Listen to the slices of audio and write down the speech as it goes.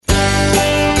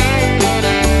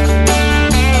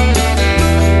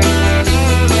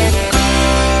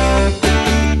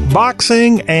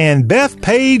boxing and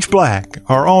Bethpage Black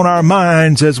are on our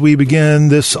minds as we begin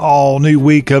this all-new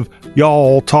week of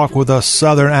Y'all Talk with a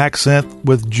Southern Accent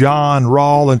with John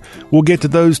Rawl, and we'll get to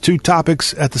those two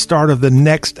topics at the start of the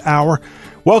next hour.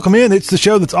 Welcome in. It's the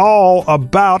show that's all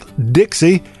about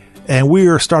Dixie, and we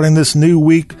are starting this new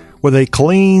week with a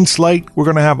clean slate. We're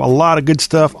going to have a lot of good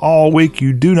stuff all week.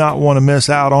 You do not want to miss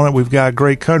out on it. We've got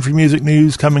great country music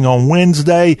news coming on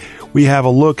Wednesday. We have a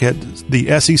look at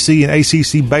the SEC and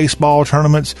ACC baseball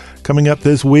tournaments coming up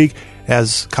this week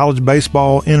as college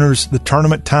baseball enters the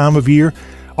tournament time of year.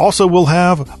 Also, we'll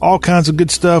have all kinds of good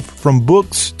stuff from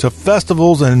books to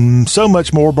festivals and so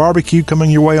much more. Barbecue coming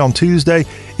your way on Tuesday.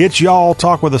 It's Y'all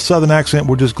Talk with a Southern Accent.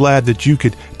 We're just glad that you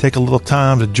could take a little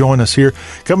time to join us here.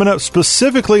 Coming up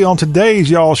specifically on today's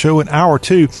Y'all Show in Hour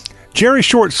 2, Jerry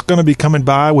Short's going to be coming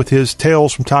by with his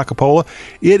Tales from Takapola.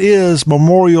 It is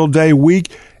Memorial Day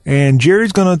week, and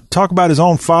Jerry's going to talk about his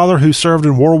own father who served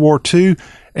in World War II,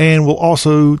 and we'll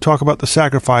also talk about the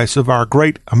sacrifice of our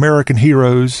great American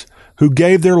heroes who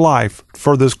gave their life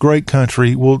for this great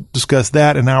country. We'll discuss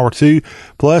that in Hour 2.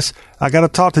 Plus, I got to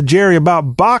talk to Jerry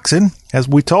about boxing. As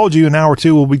we told you, in Hour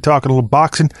 2, we'll be talking a little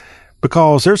boxing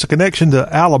because there's a connection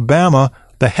to Alabama.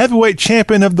 The heavyweight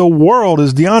champion of the world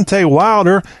is Deontay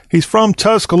Wilder. He's from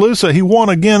Tuscaloosa. He won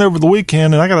again over the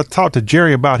weekend, and I got to talk to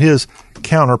Jerry about his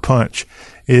counterpunch.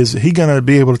 Is he going to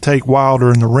be able to take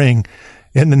Wilder in the ring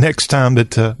in the next time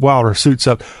that Wilder suits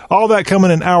up? All that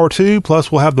coming in Hour 2.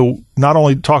 Plus, we'll have not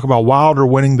only talk about Wilder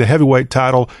winning the heavyweight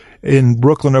title in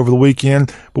Brooklyn over the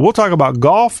weekend, but we'll talk about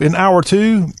golf in Hour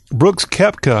 2. Brooks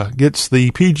Koepka gets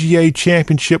the PGA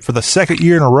Championship for the second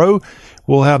year in a row.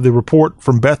 We'll have the report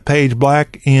from Bethpage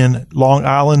Black in Long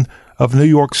Island of New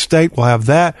York State. We'll have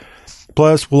that.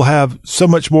 Plus, we'll have so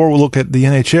much more. We'll look at the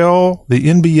NHL, the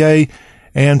NBA,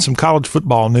 and some college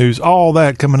football news. All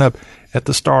that coming up at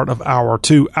the start of Hour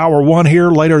 2. Hour 1 here.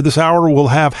 Later this hour, we'll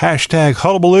have hashtag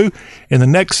Hullabaloo. In the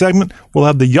next segment, we'll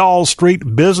have the Y'all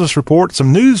Street Business Report.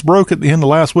 Some news broke at the end of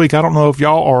last week. I don't know if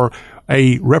y'all are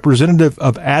a representative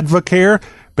of Advocare.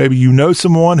 Maybe you know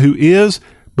someone who is,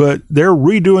 but they're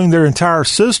redoing their entire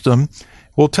system.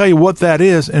 We'll tell you what that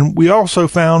is. And we also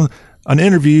found an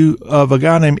interview of a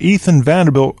guy named Ethan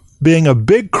Vanderbilt being a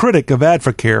big critic of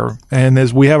Advocare. And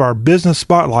as we have our business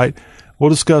spotlight, we'll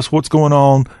discuss what's going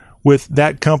on with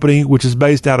that company, which is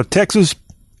based out of Texas.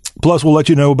 Plus, we'll let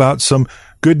you know about some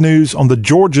good news on the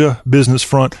Georgia business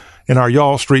front in our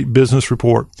Y'all Street Business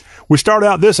Report. We start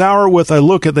out this hour with a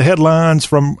look at the headlines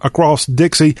from across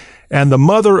Dixie, and the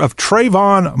mother of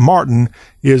Trayvon Martin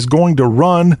is going to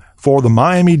run for the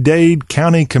Miami-Dade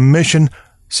County Commission.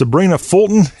 Sabrina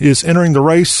Fulton is entering the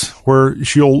race, where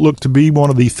she'll look to be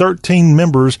one of the 13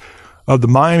 members of the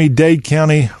Miami-Dade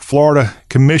County, Florida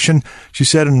Commission. She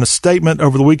said in a statement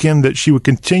over the weekend that she would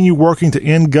continue working to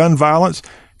end gun violence.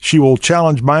 She will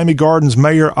challenge Miami Gardens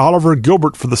Mayor Oliver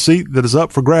Gilbert for the seat that is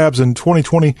up for grabs in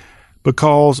 2020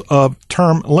 because of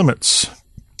term limits.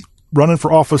 Running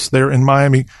for office there in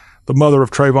Miami, the mother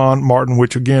of Trayvon Martin,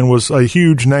 which again was a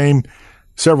huge name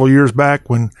several years back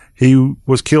when he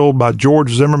was killed by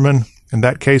George Zimmerman, and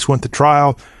that case went to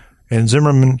trial. And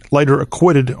Zimmerman later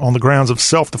acquitted on the grounds of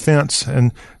self-defense,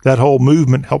 and that whole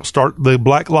movement helped start the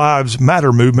Black Lives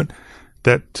Matter movement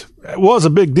that was a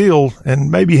big deal and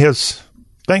maybe has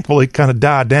thankfully kind of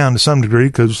died down to some degree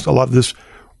because a lot of this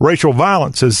racial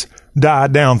violence has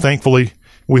died down, thankfully.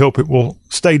 We hope it will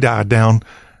stay died down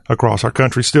across our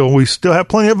country. Still, we still have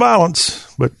plenty of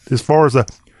violence, but as far as the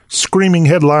screaming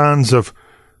headlines of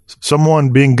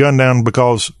someone being gunned down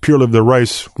because purely of their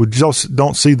race, we just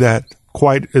don't see that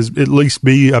quite as at least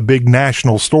be a big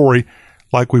national story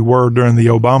like we were during the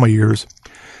Obama years.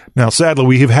 Now, sadly,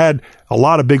 we have had a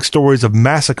lot of big stories of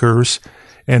massacres,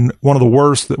 and one of the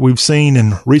worst that we've seen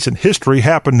in recent history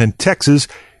happened in Texas,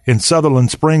 in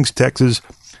Sutherland Springs, Texas,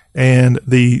 and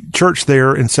the church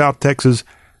there in South Texas,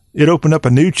 it opened up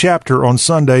a new chapter on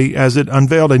Sunday as it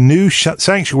unveiled a new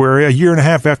sanctuary a year and a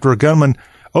half after a gunman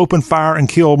opened fire and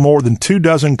killed more than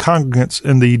 24 congregants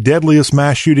in the deadliest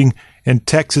mass shooting in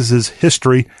Texas's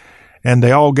history. And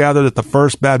they all gathered at the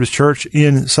First Baptist Church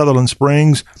in Sutherland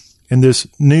Springs in this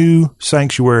new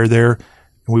sanctuary there.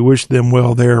 And we wish them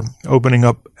well there, opening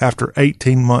up after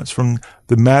 18 months from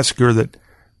the massacre that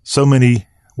so many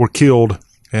were killed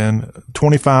and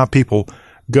 25 people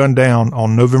gunned down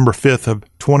on November 5th of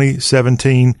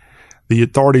 2017. The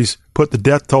authorities put the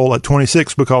death toll at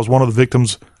 26 because one of the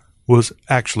victims was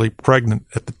actually pregnant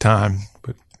at the time.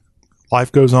 But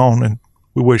life goes on, and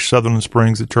we wish Sutherland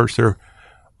Springs, the church there,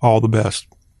 all the best.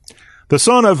 The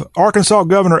son of Arkansas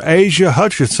Governor Asa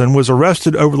Hutchinson was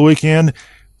arrested over the weekend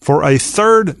for a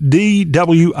third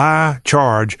DWI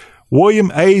charge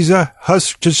William Asa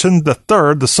Hutchinson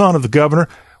III, the son of the governor,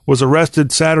 was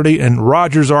arrested Saturday in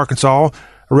Rogers, Arkansas,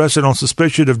 arrested on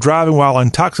suspicion of driving while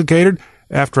intoxicated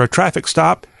after a traffic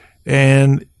stop.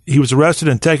 And he was arrested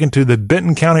and taken to the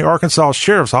Benton County, Arkansas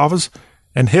Sheriff's Office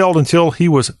and held until he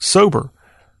was sober.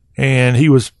 And he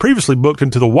was previously booked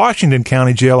into the Washington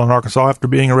County Jail in Arkansas after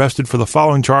being arrested for the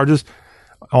following charges.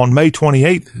 On May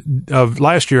 28th of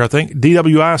last year, I think,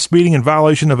 DWI, speeding in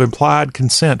violation of implied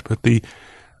consent. But the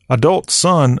adult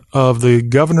son of the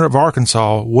governor of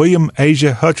Arkansas, William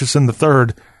Asa Hutchinson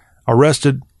III,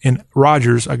 arrested in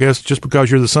Rogers. I guess just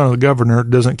because you're the son of the governor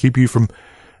doesn't keep you from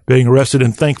being arrested.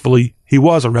 And thankfully, he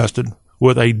was arrested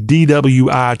with a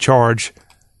DWI charge,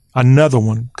 another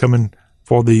one coming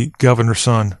for the governor's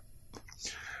son.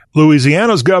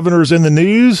 Louisiana's governor is in the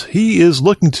news. He is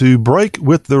looking to break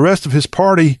with the rest of his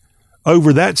party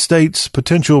over that state's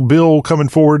potential bill coming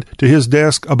forward to his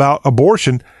desk about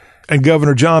abortion. And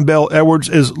Governor John Bel Edwards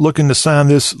is looking to sign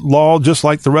this law just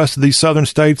like the rest of these southern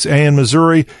states and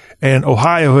Missouri and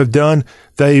Ohio have done.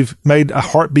 They've made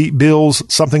heartbeat bills,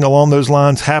 something along those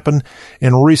lines, happen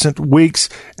in recent weeks.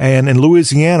 And in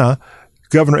Louisiana,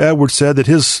 Governor Edwards said that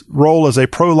his role as a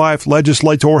pro-life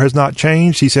legislator has not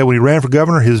changed. He said when he ran for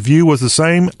governor, his view was the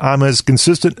same. I'm as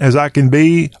consistent as I can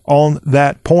be on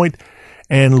that point.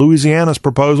 And Louisiana's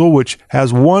proposal, which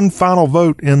has one final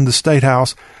vote in the state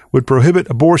house, would prohibit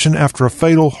abortion after a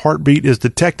fatal heartbeat is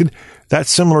detected. That's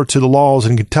similar to the laws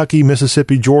in Kentucky,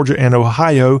 Mississippi, Georgia, and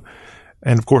Ohio.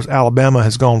 And, of course, Alabama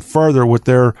has gone further with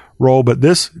their role. But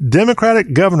this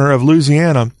Democratic governor of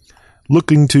Louisiana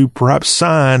looking to perhaps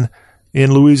sign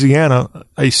in Louisiana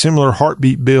a similar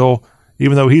heartbeat bill,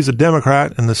 even though he's a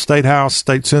Democrat and the state house,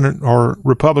 state senate are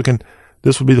Republican.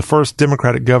 This would be the first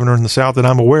Democratic governor in the South that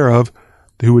I'm aware of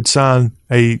who would sign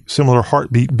a similar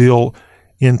heartbeat bill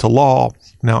into law.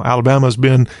 Now, Alabama's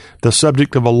been the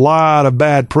subject of a lot of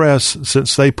bad press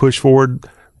since they pushed forward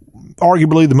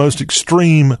arguably the most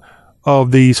extreme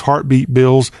of these heartbeat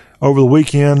bills. Over the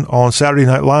weekend on Saturday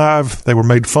Night Live, they were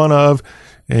made fun of,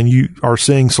 and you are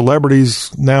seeing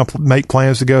celebrities now make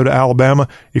plans to go to Alabama.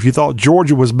 If you thought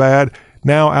Georgia was bad,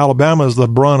 now Alabama is the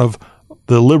brunt of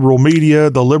the liberal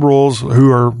media, the liberals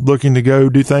who are looking to go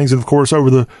do things. And, of course, over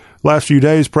the last few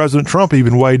days, President Trump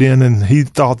even weighed in, and he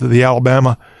thought that the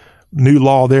Alabama new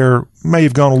law there may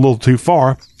have gone a little too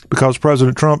far because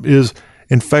President Trump is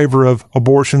in favor of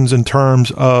abortions in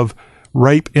terms of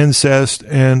rape, incest,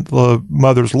 and the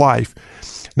mother's life.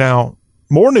 Now,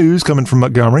 more news coming from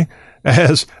Montgomery,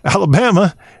 as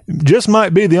Alabama just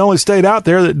might be the only state out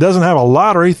there that doesn't have a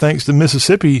lottery, thanks to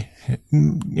Mississippi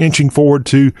inching forward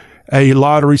to a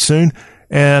lottery soon,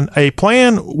 and a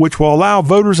plan which will allow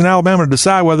voters in Alabama to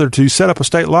decide whether to set up a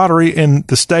state lottery in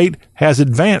the state has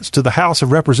advanced to the House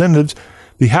of Representatives.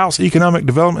 The House Economic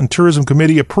Development and Tourism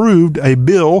Committee approved a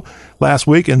bill last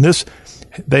week, and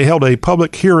they held a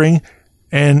public hearing,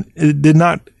 and it did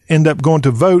not end up going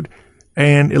to vote.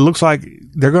 And it looks like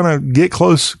they're going to get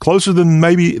closer than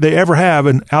maybe they ever have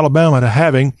in Alabama to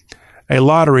having a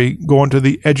lottery going to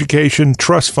the Education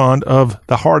Trust Fund of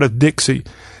the Heart of Dixie.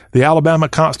 The Alabama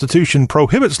Constitution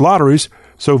prohibits lotteries,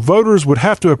 so voters would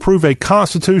have to approve a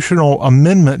constitutional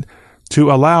amendment to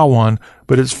allow one,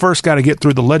 but it's first got to get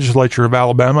through the legislature of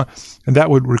Alabama, and that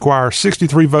would require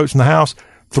 63 votes in the House,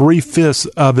 3/5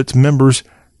 of its members,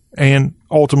 and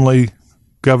ultimately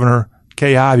Governor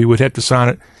Kay Ivey would have to sign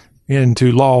it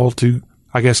into law to,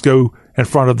 I guess, go in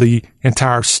front of the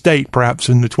entire state, perhaps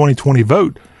in the 2020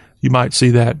 vote. You might see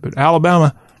that. But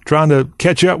Alabama trying to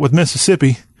catch up with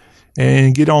Mississippi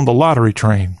and get on the lottery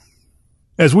train.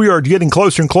 As we are getting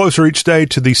closer and closer each day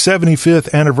to the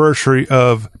 75th anniversary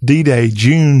of D-Day,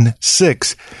 June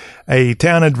 6, a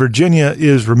town in Virginia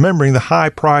is remembering the high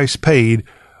price paid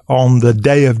on the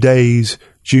Day of Days,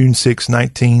 June 6,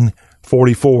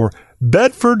 1944.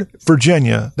 Bedford,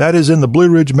 Virginia, that is in the Blue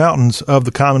Ridge Mountains of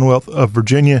the Commonwealth of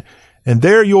Virginia. And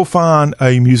there you'll find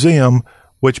a museum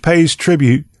which pays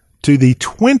tribute to the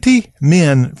 20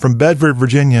 men from Bedford,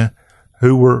 Virginia,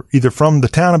 who were either from the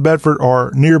town of Bedford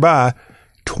or nearby.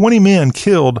 20 men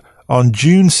killed on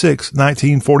June 6,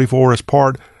 1944 as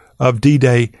part of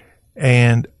D-Day,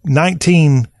 and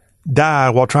 19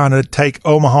 died while trying to take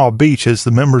Omaha Beach as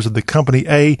the members of the Company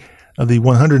A of the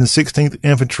 116th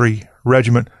Infantry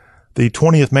Regiment. The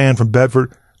 20th man from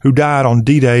Bedford who died on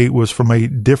D-Day was from a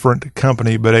different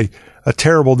company, but a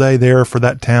terrible day there for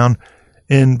that town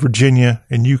in Virginia.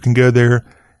 And you can go there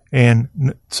and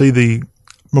see the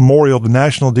memorial. The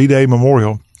National D-Day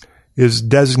Memorial is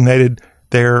designated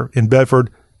there in Bedford.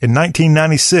 In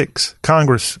 1996,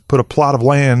 Congress put a plot of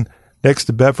land next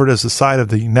to Bedford as the site of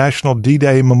the National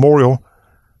D-Day Memorial.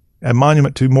 a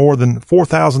monument to more than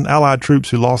 4,000 Allied troops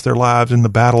who lost their lives in the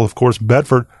battle. Of course,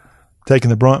 Bedford taking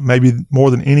the brunt, maybe more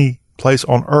than any place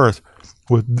on earth,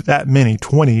 with that many,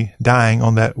 20 dying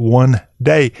on that one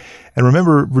day. And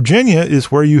remember, Virginia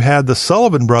is where you had the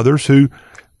Sullivan brothers, who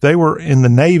they were in the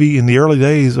Navy in the early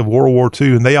days of World War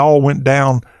II, and they all went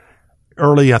down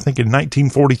early, I think in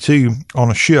 1942,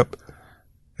 on a ship.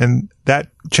 And that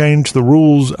changed the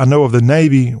rules, I know, of the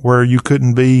Navy, where you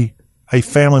couldn't be, a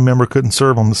family member couldn't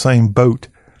serve on the same boat.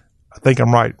 I think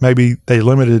I'm right. Maybe they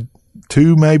limited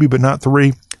 2, maybe, but not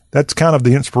 3. That's kind of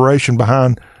the inspiration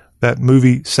behind that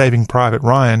movie Saving Private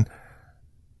Ryan,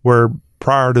 where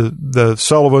prior to the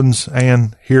Sullivans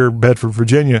and here Bedford,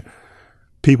 Virginia,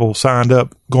 people signed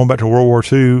up, going back to World War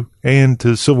II and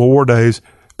to Civil War days,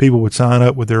 people would sign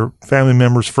up with their family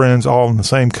members, friends, all in the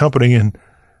same company, and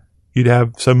you'd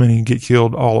have so many get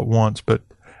killed all at once. But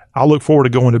I look forward to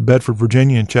going to Bedford,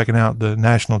 Virginia and checking out the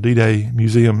National D-Day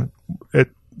Museum at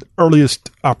earliest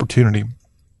opportunity.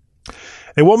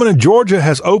 A woman in Georgia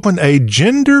has opened a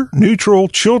gender-neutral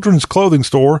children's clothing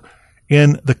store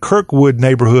in the Kirkwood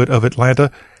neighborhood of Atlanta.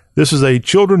 This is a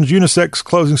children's unisex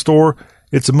clothing store.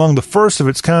 It's among the first of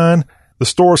its kind. The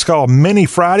store is called Mini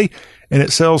Friday, and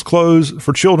it sells clothes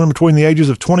for children between the ages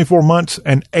of 24 months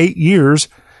and 8 years.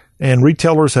 And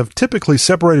retailers have typically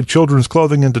separated children's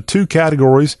clothing into 2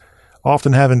 categories,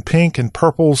 often having pink and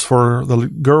purples for the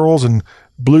girls and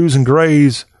blues and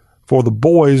grays for the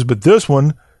boys. But this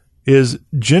one is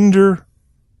gender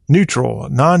neutral,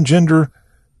 non-gender,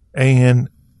 and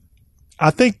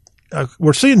I think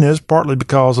we're seeing this partly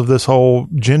because of this whole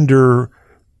gender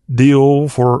deal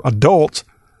for adults.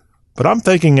 But I'm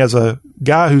thinking, as a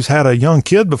guy who's had a young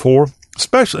kid before,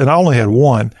 especially, and I only had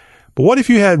one, but what if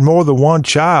you had more than one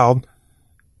child,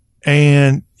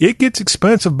 and it gets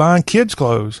expensive buying kids'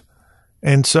 clothes?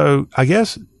 And so I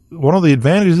guess one of the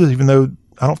advantages, even though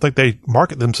I don't think they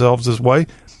market themselves this way,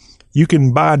 you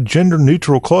can buy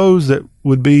gender-neutral clothes that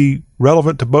would be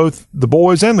relevant to both the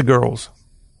boys and the girls.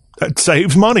 That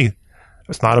saves money.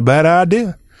 That's not a bad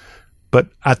idea. But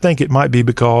I think it might be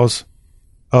because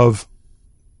of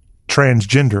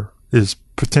transgender is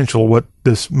potential what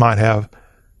this might have,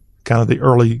 kind of the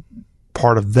early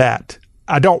part of that.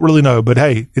 I don't really know, but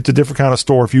hey, it's a different kind of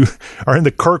store. If you are in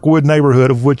the Kirkwood neighborhood,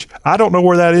 of which I don't know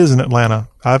where that is in Atlanta.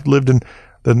 I've lived in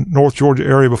the North Georgia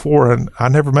area before, and I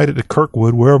never made it to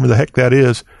Kirkwood, wherever the heck that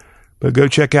is. But go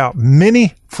check out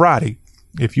Mini Friday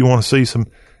if you want to see some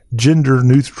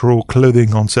gender-neutral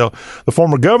clothing on sale. The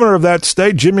former governor of that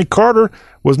state, Jimmy Carter,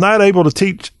 was not able to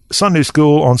teach Sunday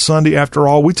school on Sunday after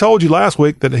all. We told you last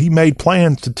week that he made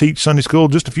plans to teach Sunday school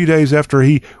just a few days after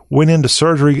he went into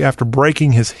surgery after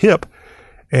breaking his hip.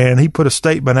 And he put a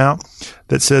statement out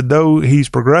that said, though he's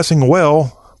progressing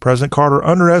well, President Carter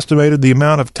underestimated the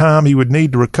amount of time he would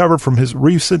need to recover from his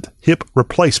recent hip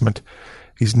replacement.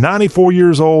 He's 94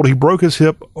 years old. He broke his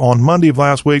hip on Monday of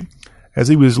last week as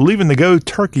he was leaving to go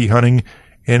turkey hunting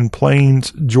in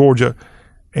Plains, Georgia.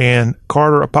 And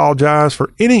Carter apologized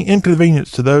for any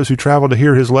inconvenience to those who traveled to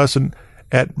hear his lesson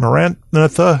at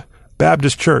Maranatha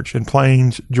Baptist Church in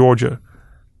Plains, Georgia.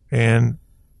 And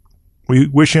we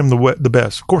wish him the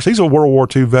best. Of course, he's a World War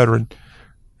II veteran,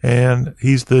 and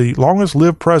he's the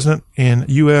longest-lived president in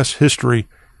U.S. history,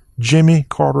 Jimmy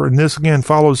Carter. And this, again,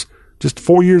 follows just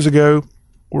 4 years ago,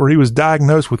 where he was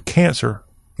diagnosed with cancer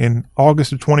in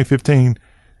August of 2015,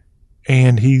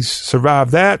 and he's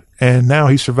survived that, and now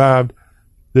he survived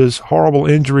this horrible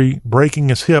injury, breaking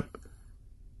his hip.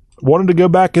 Wanted to go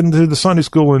back into the Sunday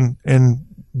school and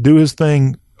do his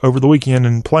thing over the weekend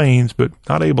in Plains, but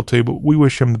not able to. But we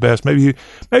wish him the best. Maybe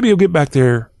he'll get back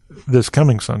there this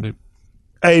coming Sunday.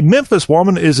 A Memphis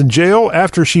woman is in jail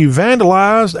after she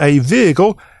vandalized a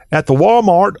vehicle at the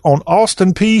Walmart on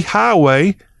Austin Peay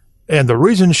Highway. And the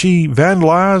reason she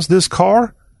vandalized this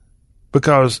car,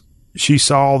 because she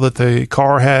saw that the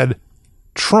car had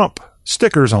Trump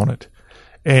stickers on it.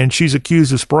 And she's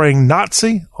accused of spraying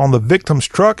Nazi on the victim's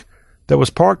truck that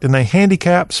was parked in a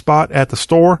handicapped spot at the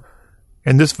store.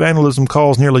 And this vandalism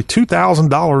caused nearly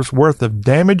 $2,000 worth of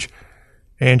damage.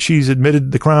 And she's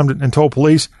admitted the crime and told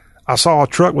police, "I saw a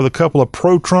truck with a couple of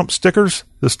pro-Trump stickers.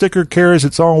 The sticker carries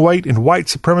its own weight in white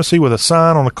supremacy with a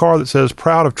sign on the car that says,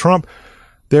 'Proud of Trump.'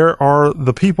 There are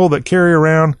the people that carry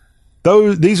around,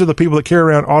 these are the people that carry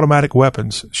around automatic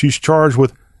weapons." She's charged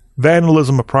with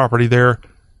vandalism of property there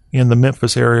in the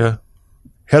Memphis area.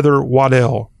 Heather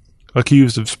Waddell,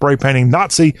 accused of spray painting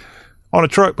Nazi on a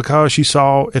truck because she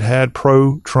saw it had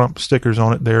pro-Trump stickers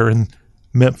on it there in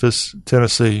Memphis,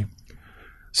 Tennessee.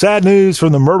 Sad news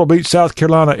from the Myrtle Beach, South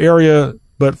Carolina area,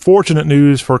 but fortunate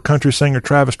news for country singer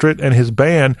Travis Tritt and his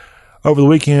band. over the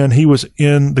weekend, he was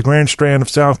in the Grand Strand of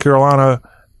South Carolina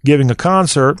giving a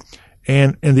concert,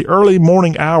 and in the early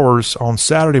morning hours on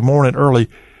Saturday morning early,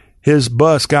 his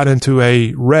bus got into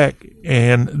a wreck,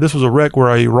 and this was a wreck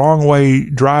where a wrong-way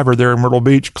driver there in Myrtle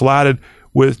Beach collided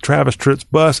with Travis Tritt's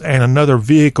bus and another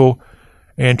vehicle,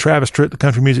 and Travis Tritt, the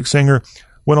country music singer,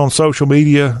 went on social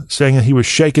media saying that he was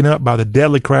shaken up by the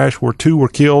deadly crash where 2 were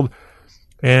killed,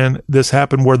 and this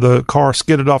happened where the car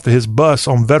skidded off of his bus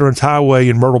on Veterans Highway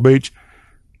in Myrtle Beach.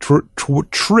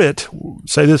 Tritt,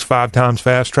 say this 5 times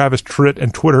fast, Travis Tritt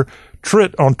and Twitter.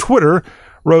 Tritt on Twitter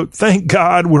wrote, "Thank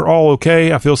God we're all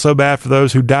okay. I feel so bad for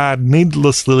those who died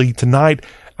needlessly tonight.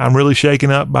 I'm really shaken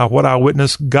up by what I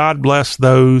witnessed. God bless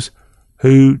those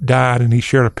who died." And he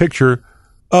shared a picture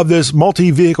of this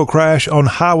multi-vehicle crash on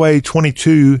Highway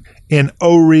 22 in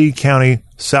Horry County,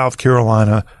 South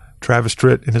Carolina. Travis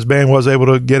Tritt and his band was able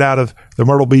to get out of the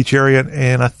Myrtle Beach area,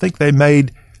 and I think they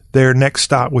made their next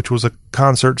stop, which was a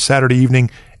concert Saturday evening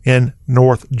in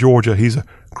North Georgia. He's a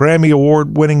Grammy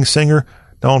Award-winning singer,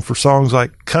 known for songs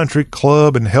like Country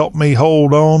Club and Help Me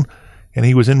Hold On, and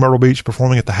he was in Myrtle Beach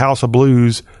performing at the House of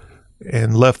Blues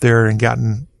and left there and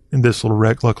gotten in this little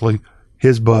wreck. Luckily,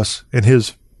 his bus and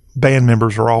his band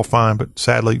members are all fine, but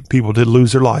sadly, people did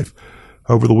lose their life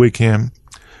over the weekend.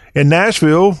 In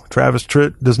Nashville, Travis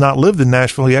Tritt does not live in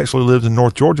Nashville. He actually lives in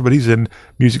North Georgia, but he's in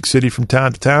Music City from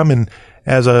time to time. And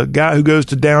as a guy who goes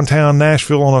to downtown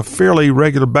Nashville on a fairly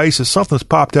regular basis, something's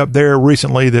popped up there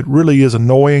recently that really is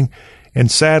annoying.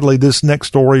 And sadly, this next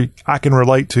story I can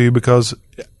relate to because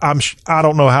I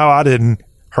don't know how I didn't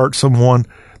hurt someone.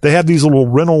 They have these little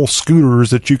rental scooters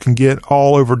that you can get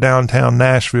all over downtown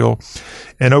Nashville.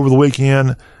 And over the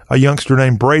weekend, a youngster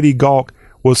named Brady Gawk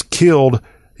was killed.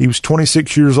 He was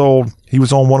 26 years old. He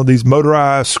was on one of these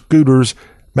motorized scooters,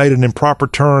 made an improper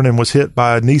turn, and was hit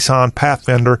by a Nissan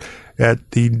Pathfinder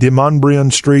at the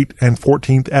DeMonbrion Street and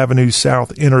 14th Avenue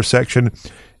South intersection.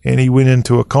 And he went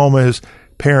into a coma. His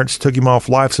parents took him off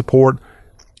life support,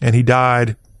 and he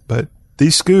died. But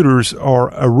these scooters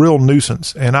are a real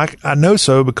nuisance. And I know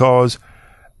so because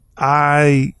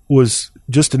I was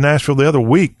just in Nashville the other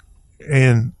week,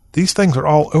 and these things are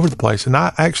all over the place. And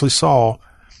I actually saw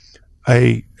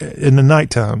in the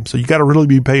nighttime. So you got to really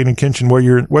be paying attention whether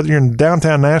you're in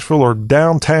downtown Nashville or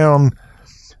downtown,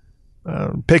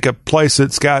 pick a place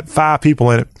that's got 5 people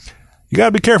in it. You got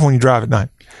to be careful when you drive at night.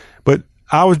 But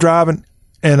I was driving,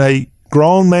 and a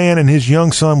grown man and his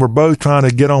young son were both trying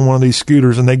to get on one of these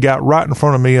scooters, and they got right in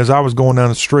front of me as I was going down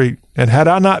the street. And had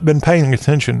I not been paying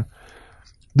attention,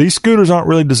 these scooters aren't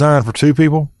really designed for 2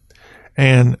 people.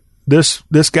 And this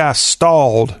guy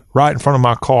stalled right in front of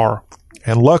my car.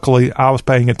 And luckily, I was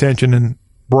paying attention and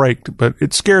braked, but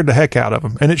it scared the heck out of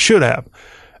him, and it should have.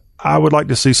 I would like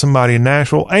to see somebody in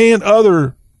Nashville and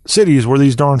other cities where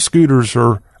these darn scooters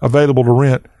are available to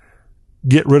rent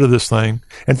get rid of this thing.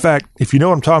 In fact, if you know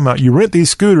what I'm talking about, you rent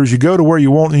these scooters, you go to where you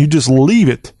want, and you just leave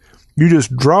it. You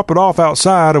just drop it off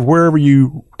outside of wherever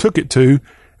you took it to,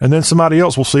 and then somebody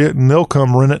else will see it, and they'll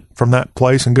come rent it from that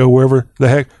place and go wherever the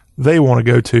heck they want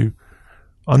to go to.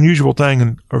 Unusual thing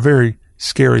and a very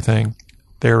scary thing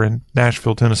there in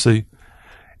Nashville, Tennessee.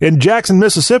 In Jackson,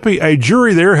 Mississippi, a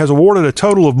jury there has awarded a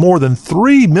total of more than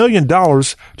 $3 million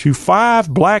to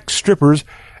 5 black strippers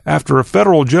after a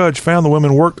federal judge found the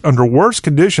women worked under worse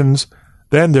conditions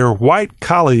than their white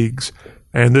colleagues.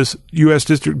 And this U.S.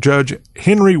 District Judge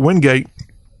Henry Wingate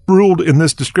ruled in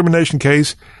this discrimination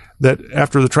case that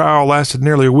after the trial lasted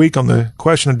nearly a week on the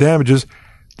question of damages,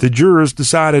 the jurors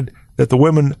decided that the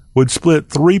women would split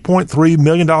 $3.3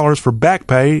 million for back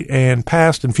pay and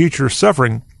past and future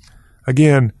suffering.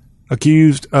 Again,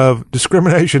 accused of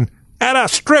discrimination at a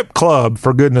strip club,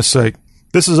 for goodness sake.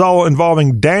 This is all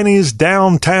involving Danny's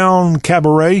Downtown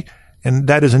Cabaret, and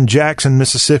that is in Jackson,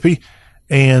 Mississippi.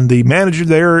 And the manager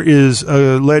there is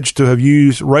alleged to have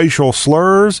used racial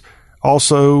slurs.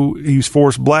 Also, he's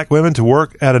forced black women to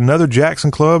work at another Jackson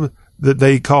club that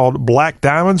they called Black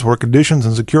Diamonds, where conditions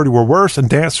and security were worse and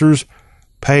dancers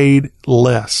paid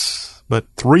less.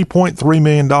 But $3.3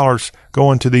 million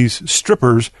going to these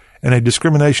strippers in a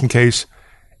discrimination case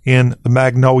in the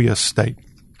Magnolia State.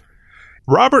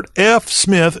 Robert F.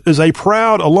 Smith is a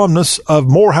proud alumnus of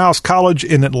Morehouse College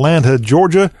in Atlanta,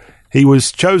 Georgia. He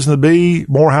was chosen to be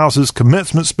Morehouse's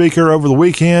commencement speaker over the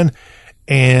weekend,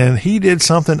 and he did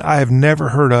something I have never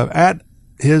heard of at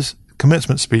his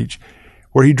commencement speech,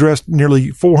 where he dressed nearly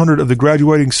 400 of the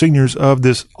graduating seniors of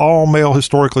this all-male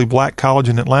historically black college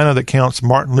in Atlanta that counts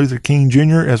Martin Luther King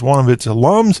Jr. as one of its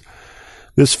alums.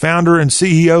 This founder and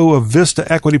CEO of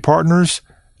Vista Equity Partners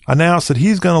announced that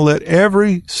he's going to let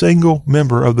every single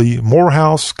member of the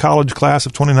Morehouse College class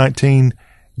of 2019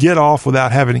 get off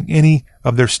without having any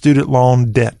of their student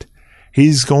loan debt.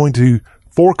 He's going to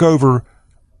fork over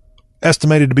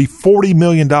estimated to be $40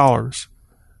 million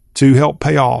to help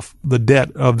pay off the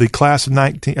debt of the class of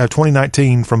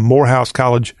 2019 from Morehouse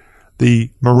College.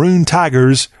 The Maroon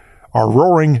Tigers are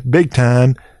roaring big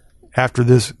time after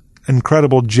this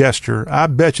incredible gesture. I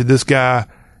bet you this guy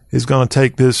is going to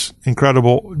take this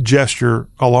incredible gesture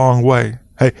a long way.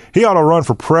 Hey, he ought to run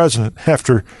for president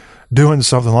after doing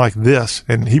something like this,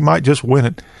 and he might just win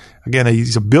it. Again,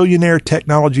 he's a billionaire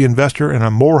technology investor and a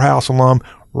Morehouse alum,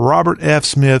 Robert F.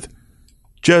 Smith,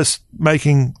 just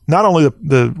making not only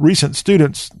the recent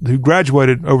students who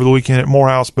graduated over the weekend at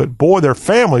Morehouse, but boy, their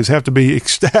families have to be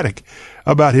ecstatic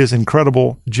about his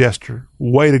incredible gesture.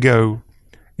 Way to go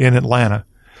in Atlanta.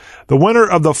 The winner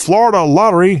of the Florida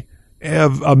lottery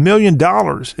of $1 million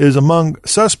is among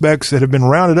suspects that have been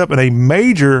rounded up in a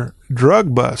major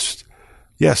drug bust.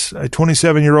 Yes, a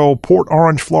 27-year-old Port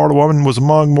Orange, Florida woman was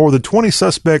among more than 20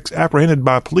 suspects apprehended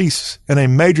by police in a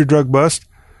major drug bust.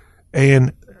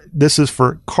 And this is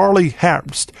for Carly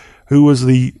Hapst, who was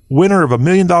the winner of $1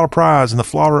 million prize in the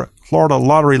Florida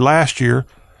lottery last year.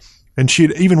 And she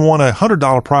had even won a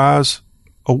 $100 prize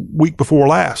a week before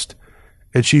last.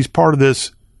 And she's part of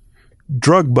this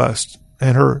drug bust.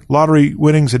 And her lottery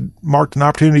winnings had marked an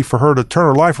opportunity for her to turn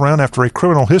her life around after a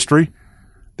criminal history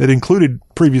that included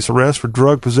previous arrests for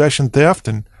drug possession, theft,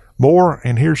 and more.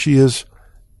 And here she is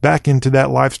back into that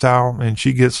lifestyle, and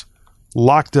she gets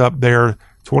locked up there,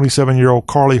 27-year-old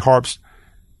Carly Harps,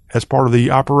 as part of the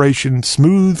Operation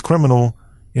Smooth Criminal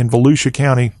in Volusia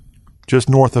County, just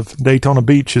north of Daytona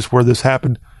Beach is where this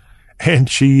happened. And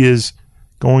she is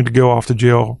going to go off to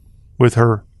jail with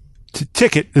her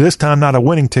ticket, this time not a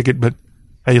winning ticket, but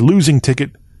a losing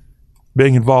ticket,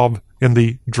 being involved in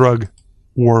the drug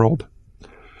world.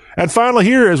 And finally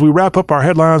here, as we wrap up our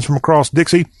headlines from across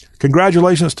Dixie,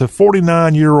 congratulations to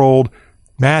 49-year-old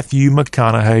Matthew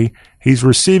McConaughey. He's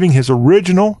receiving his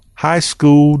original high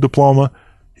school diploma.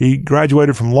 He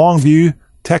graduated from Longview,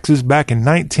 Texas back in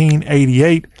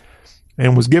 1988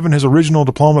 and was given his original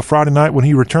diploma Friday night when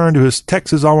he returned to his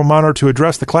Texas alma mater to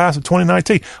address the class of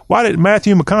 2019. Why did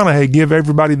Matthew McConaughey give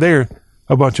everybody there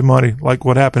a bunch of money like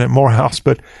what happened at Morehouse?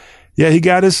 But yeah, he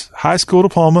got his high school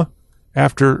diploma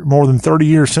after more than 30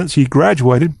 years since he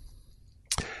graduated.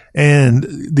 And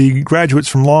the graduates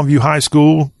from Longview High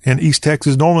School in East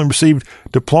Texas normally received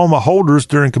diploma holders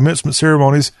during commencement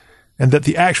ceremonies, and that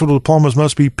the actual diplomas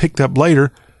must be picked up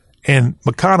later. And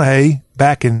McConaughey,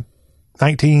 back in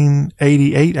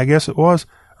 1988, I guess it was,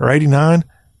 or 89,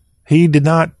 he did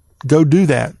not go do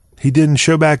that. He didn't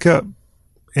show back up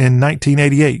in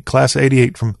 1988, class of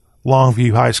 88 from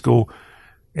Longview High School.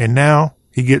 And now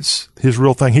he gets his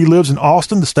real thing. He lives in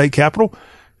Austin, the state capital.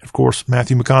 Of course,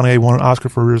 Matthew McConaughey won an Oscar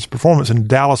for his performance in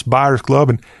Dallas Buyers Club,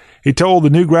 and he told the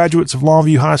new graduates of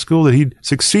Longview High School that he'd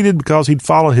succeeded because he'd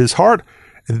followed his heart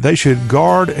and that they should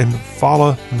guard and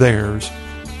follow theirs.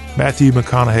 Matthew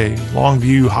McConaughey,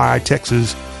 Longview High,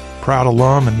 Texas, proud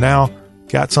alum, and now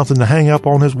got something to hang up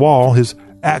on his wall, his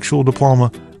actual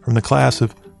diploma from the class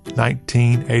of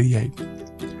 1988.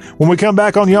 When we come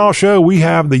back on Y'all Show, we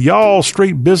have the Y'all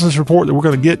Street Business Report that we're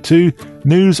going to get to,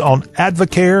 news on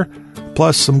Advocare,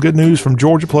 plus some good news from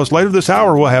Georgia. Plus later this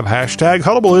hour, we'll have hashtag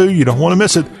Hullabaloo. You don't want to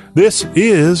miss it. This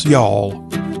is Y'all.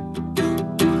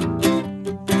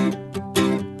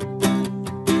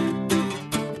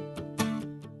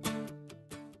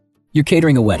 You're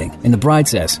catering a wedding, and the bride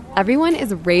says, "Everyone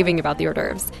is raving about the hors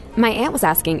d'oeuvres. My aunt was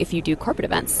asking if you do corporate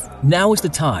events." Now is the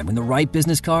time when the right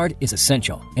business card is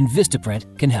essential, and Vistaprint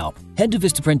can help. Head to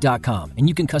Vistaprint.com, and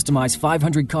you can customize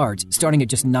 500 cards starting at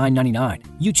just $9.99.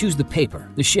 You choose the paper,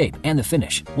 the shape, and the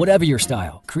finish. Whatever your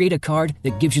style, create a card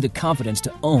that gives you the confidence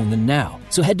to own the now.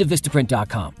 So head to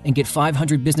Vistaprint.com and get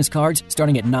 500 business cards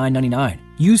starting at $9.99.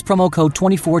 Use promo code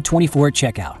 2424 at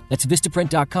checkout. That's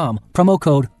Vistaprint.com, promo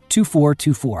code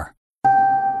 2424.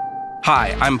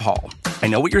 Hi, I'm Paul. I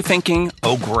know what you're thinking.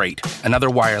 Oh, great. Another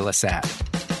wireless ad.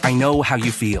 I know how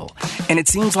you feel. And it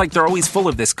seems like they're always full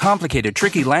of this complicated,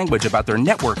 tricky language about their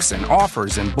networks and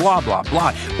offers and blah, blah,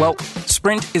 blah. Well,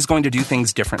 Sprint is going to do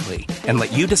things differently and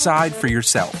let you decide for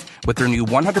yourself with their new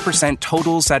 100%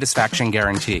 total satisfaction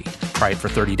guarantee. Try it for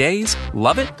 30 days,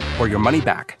 love it, or your money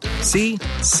back. See?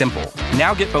 Simple.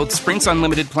 Now get both Sprint's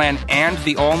unlimited plan and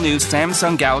the all-new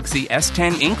Samsung Galaxy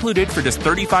S10 included for just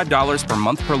 $35 per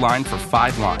month per line for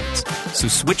 5 lines. So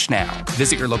switch now.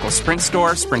 Visit your local Sprint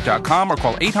store, sprint.com, or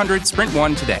call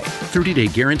 800-SPRINT1 today. 30-day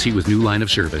guarantee with new line of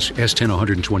service. S10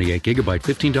 128 gigabyte,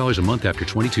 $15 a month after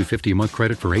 $22.50 a month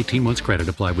credit for 18 months credit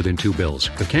applied within 2 bills.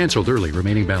 If canceled early,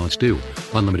 remaining balance due.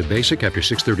 Unlimited basic after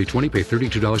 $630.20, pay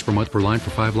 $32 per month per line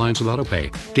for 5 lines with auto pay.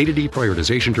 Data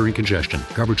deprioritization during congestion.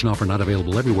 Coverage and offer not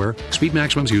available everywhere. Speed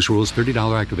maximums, use rules,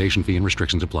 $30 activation fee and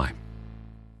restrictions apply.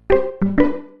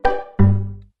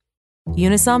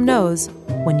 Unisom knows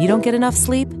when you don't get enough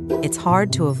sleep, it's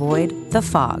hard to avoid the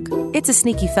fog. It's a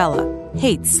sneaky fella,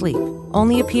 hates sleep,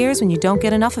 only appears when you don't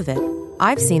get enough of it.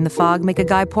 I've seen the fog make a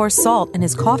guy pour salt in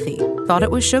his coffee, thought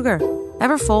it was sugar.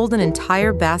 Ever fold an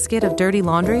entire basket of dirty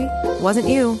laundry? Wasn't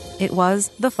you, it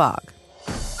was the fog.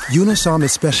 Unisom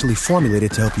is specially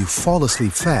formulated to help you fall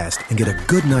asleep fast and get a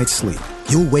good night's sleep.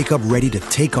 You'll wake up ready to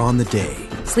take on the day.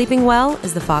 Sleeping well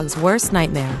is the fog's worst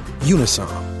nightmare.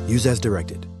 Unisom. Use as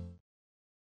directed.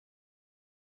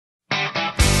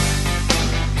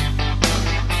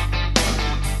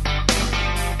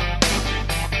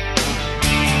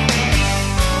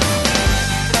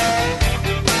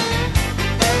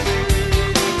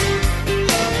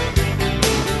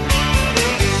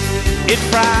 It's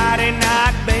Friday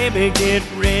night, baby, get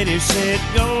ready, set,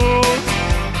 go.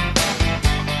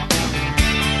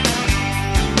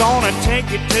 Gonna take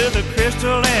you to the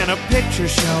Crystal and a picture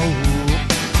show.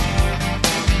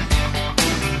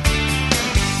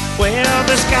 Well,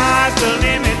 the sky's the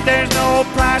limit, there's no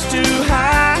price too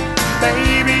high.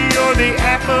 Baby, you're the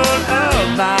apple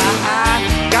of my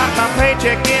eye. Got my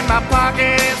paycheck in my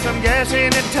pocket and some gas in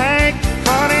the tank.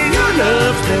 Honey, your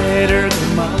love's better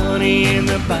than money in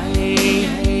the bank.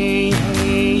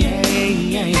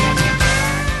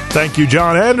 Thank you,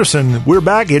 John Anderson. We're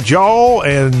back at y'all,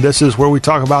 and this is where we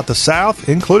talk about the South,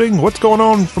 including what's going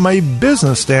on from a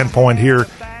business standpoint here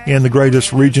in the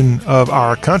greatest region of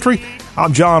our country.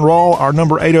 I'm John Rawl. Our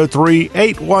number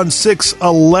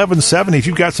 803-816-1170. If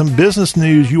you've got some business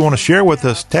news you want to share with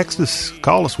us, text us,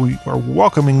 call us. We are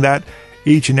welcoming that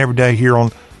each and every day here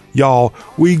on Y'all.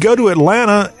 We go to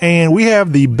Atlanta, and we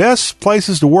have the best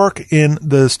places to work in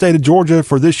the state of Georgia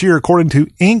for this year, according to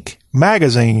Inc.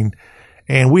 magazine.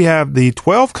 And we have the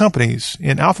 12 companies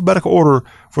in alphabetical order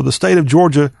for the state of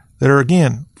Georgia that are,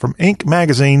 again, from Inc.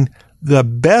 magazine, the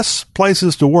best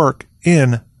places to work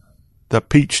in the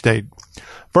Peach State.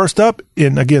 First up,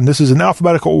 and again, this is in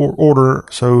alphabetical order,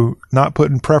 so not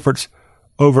putting preference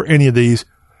over any of these.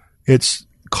 It's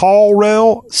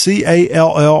Callrail,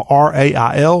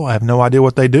 Callrail. I have no idea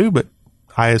what they do, but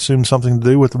I assume something to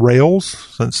do with rails,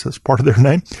 since that's part of their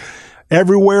name.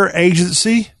 Everywhere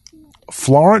Agency,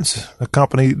 Florence, a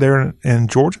company there in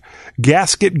Georgia.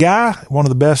 Gasket Guy, one of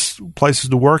the best places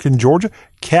to work in Georgia.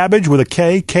 Cabbage with a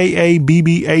K,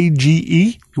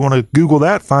 Kabbage. If you want to Google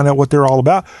that, find out what they're all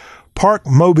about. Park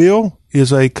Mobile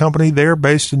is a company there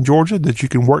based in Georgia that you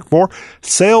can work for.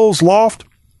 Sales Loft,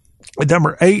 at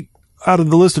number 8 out of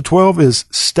the list of 12 is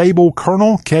Stable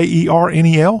Kernel,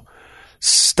 Kernel.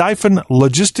 Stiphen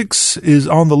Logistics is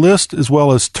on the list, as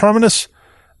well as Terminus,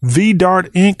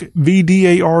 VDART Inc.,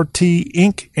 VDART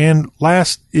Inc., and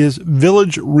last is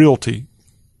Village Realty.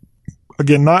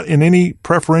 Again, not in any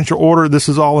preferential order. This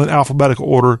is all in alphabetical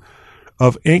order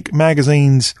of Inc.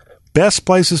 magazine's best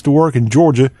places to work in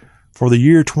Georgia for the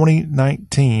year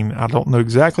 2019. I don't know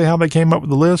exactly how they came up with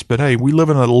the list, but hey, we live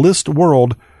in a list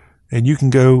world, and you can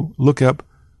go look up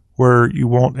where you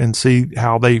want and see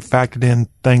how they factored in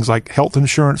things like health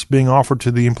insurance being offered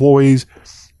to the employees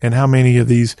and how many of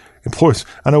these employees.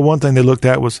 I know one thing they looked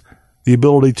at was the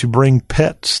ability to bring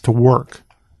pets to work.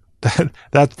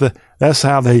 That's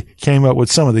how they came up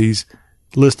with some of these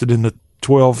listed in the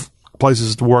 12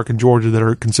 places to work in Georgia that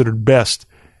are considered best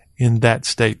in that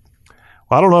state.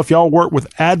 Well, I don't know if y'all work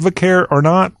with Advocare or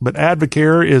not, but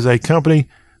Advocare is a company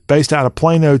based out of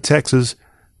Plano, Texas,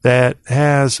 that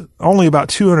has only about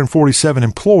 247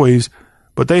 employees,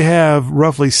 but they have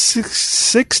roughly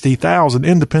 60,000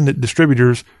 independent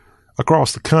distributors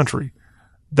across the country.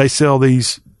 They sell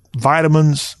these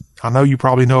vitamins. I know you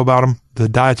probably know about them, the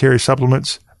dietary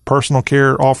supplements, personal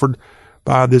care offered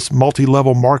by this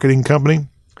multi-level marketing company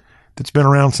that's been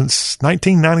around since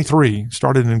 1993,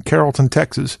 started in Carrollton,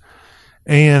 Texas.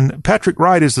 And Patrick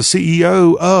Wright is the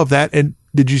CEO of that. And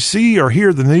did you see or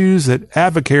hear the news that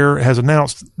Advocare has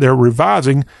announced they're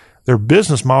revising their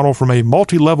business model from a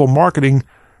multi-level marketing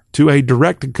to a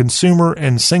direct-to-consumer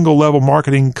and single-level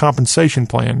marketing compensation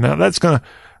plan? Now, that's going to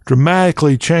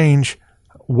dramatically change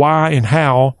why and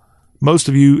how most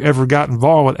of you ever got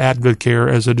involved with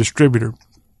Advocare as a distributor.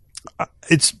 I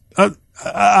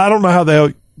don't know how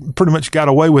they pretty much got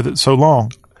away with it so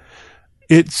long.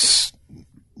 Is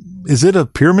it a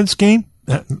pyramid scheme?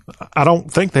 I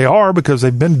don't think they are because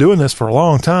they've been doing this for a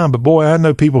long time. But boy, I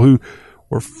know people who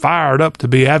were fired up to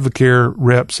be Advocare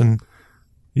reps, and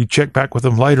you check back with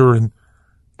them later and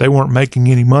they weren't making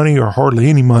any money or hardly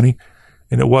any money,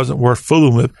 and it wasn't worth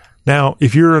fooling with. Now,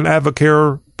 if you're an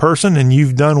Advocare person and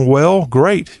you've done well,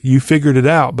 great. You figured it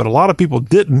out. But a lot of people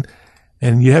didn't.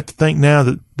 And you have to think now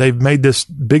that they've made this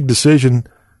big decision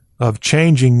of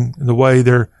changing the way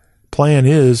their plan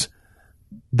is,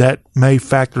 that may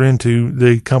factor into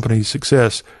the company's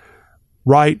success.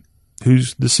 Wright,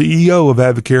 who's the CEO of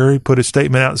Advocare, put a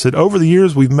statement out and said, over the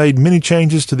years, we've made many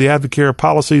changes to the Advocare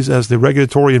policies as the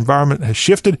regulatory environment has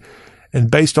shifted.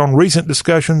 And based on recent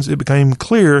discussions, it became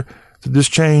clear that this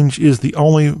change is the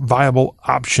only viable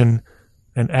option.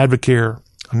 And Advocare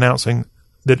announcing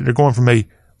that they're going from a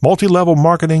multi-level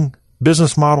marketing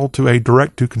business model to a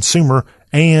direct-to-consumer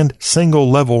and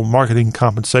single-level marketing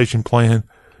compensation plan.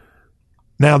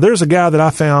 Now, there's a guy that I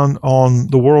found on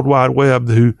the World Wide Web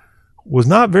who was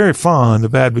not very fond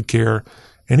of Advocare,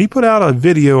 and he put out a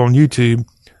video on YouTube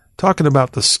talking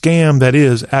about the scam that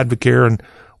is Advocare, and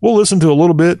we'll listen to a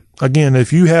little bit. Again,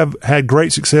 if you have had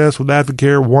great success with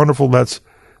Advocare, wonderful, that's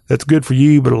good for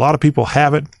you, but a lot of people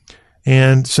haven't.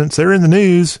 And since they're in the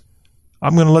news,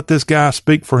 I'm going to let this guy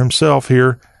speak for himself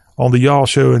here on the Y'all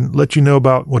Show and let you know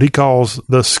about what he calls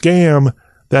the scam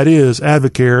that is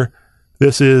Advocare.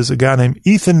 This is a guy named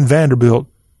Ethan Vanderbilt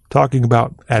talking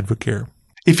about Advocare.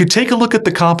 If you take a look at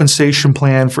the compensation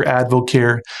plan for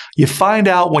Advocare, you find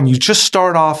out when you just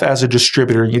start off as a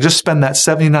distributor, you just spend that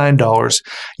 $79,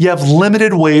 you have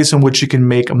limited ways in which you can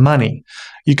make money.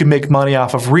 You can make money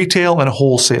off of retail and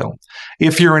wholesale.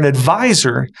 If you're an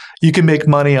advisor, you can make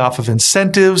money off of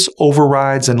incentives,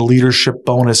 overrides, and leadership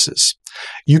bonuses.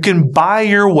 You can buy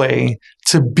your way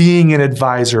to being an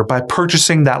advisor by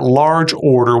purchasing that large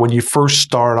order when you first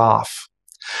start off.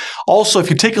 Also, if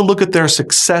you take a look at their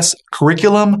success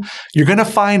curriculum, you're going to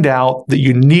find out that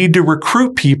you need to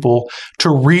recruit people to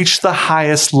reach the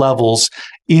highest levels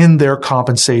in their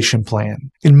compensation plan.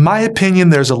 In my opinion,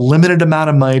 there's a limited amount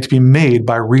of money to be made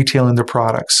by retailing their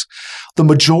products. The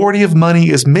majority of money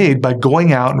is made by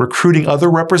going out and recruiting other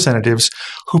representatives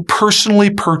who personally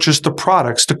purchase the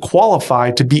products to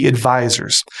qualify to be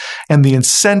advisors, and the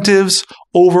incentives,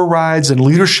 overrides, and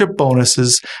leadership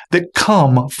bonuses that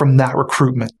come from that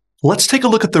recruitment. Let's take a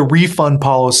look at the refund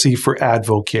policy for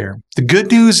Advocare. The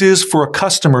good news is for a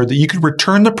customer that you can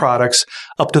return the products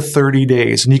up to 30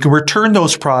 days, and you can return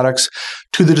those products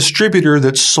to the distributor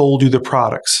that sold you the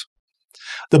products.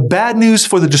 The bad news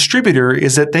for the distributor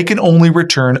is that they can only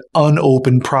return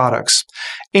unopened products,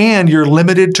 and you're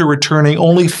limited to returning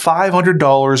only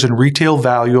 $500 in retail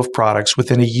value of products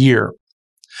within a year.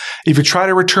 If you try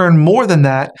to return more than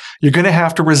that, you're going to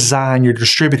have to resign your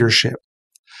distributorship.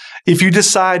 If you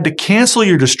decide to cancel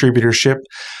your distributorship,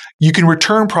 you can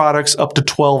return products up to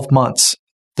 12 months.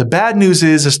 The bad news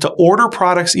is to order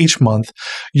products each month,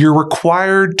 you're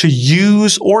required to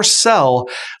use or sell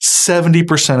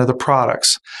 70% of the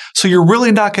products. So you're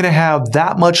really not going to have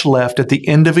that much left at the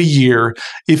end of a year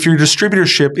if your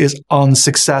distributorship is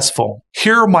unsuccessful.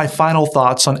 Here are my final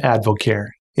thoughts on Advocare.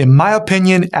 In my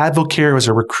opinion, Advocare is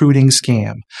a recruiting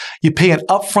scam. You pay an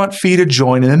upfront fee to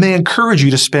join, and then they encourage you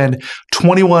to spend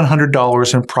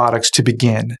 $2,100 in products to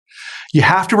begin. You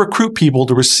have to recruit people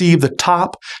to receive the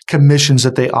top commissions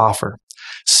that they offer.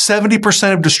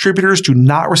 70% of distributors do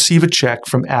not receive a check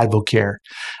from Advocare.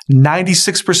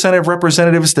 96% of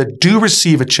representatives that do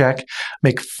receive a check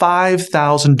make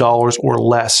 $5,000 or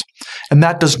less, and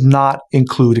that does not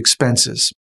include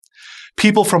expenses.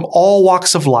 People from all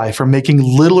walks of life are making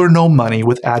little or no money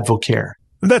with Advocare.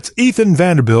 That's Ethan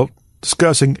Vanderbilt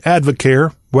discussing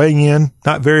Advocare, weighing in,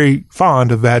 not very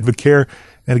fond of Advocare.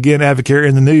 And again, Advocare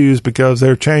in the news because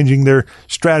they're changing their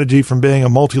strategy from being a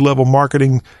multi-level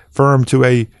marketing firm to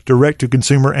a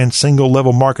direct-to-consumer and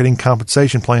single-level marketing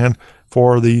compensation plan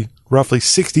for the roughly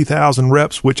 60,000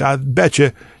 reps, which I bet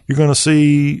you're going to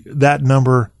see that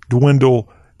number dwindle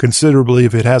considerably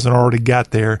if it hasn't already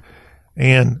got there.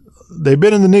 And they've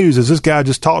been in the news, as this guy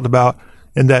just talked about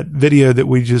in that video that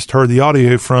we just heard the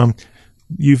audio from.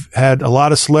 You've had a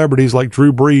lot of celebrities like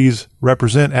Drew Brees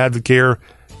represent Advocare,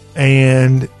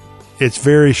 and it's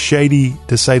very shady,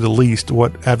 to say the least,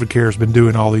 what Advocare has been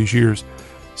doing all these years.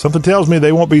 Something tells me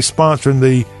they won't be sponsoring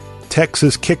the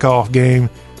Texas kickoff game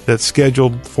that's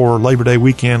scheduled for Labor Day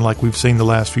weekend like we've seen the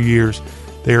last few years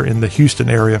there in the Houston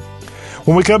area.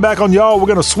 When we come back on Y'all, we're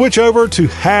going to switch over to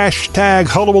hashtag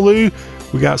Hullabaloo.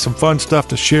 We got some fun stuff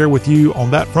to share with you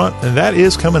on that front, and that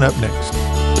is coming up next.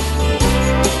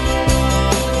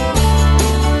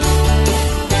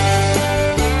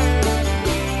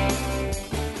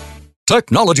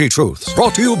 Technology Truths,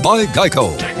 brought to you by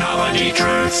Geico. Technology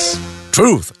Truths.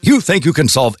 Truth, you think you can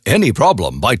solve any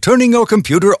problem by turning your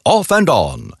computer off and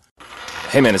on.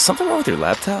 Hey man, is something wrong with your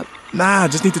laptop? Nah,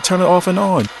 just need to turn it off and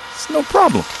on. It's no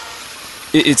problem.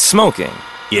 It's smoking.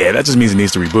 Yeah, that just means it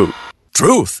needs to reboot.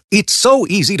 Truth, it's so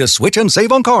easy to switch and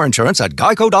save on car insurance at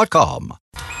Geico.com.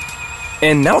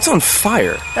 And now it's on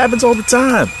fire. Happens all the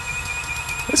time.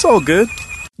 It's all good.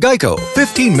 Geico,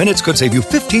 15 minutes could save you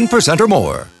 15% or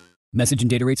more. Message and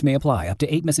data rates may apply. Up to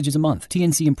 8 messages a month.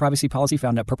 TNC and privacy policy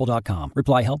found at purple.com.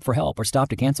 Reply help for help or stop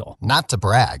to cancel. Not to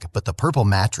brag, but the Purple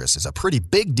mattress is a pretty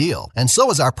big deal. And so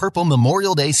is our Purple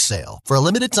Memorial Day sale. For a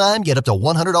limited time, get up to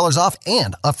 $100 off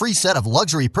and a free set of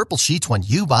luxury Purple sheets when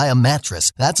you buy a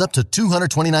mattress. That's up to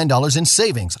 $229 in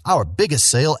savings. Our biggest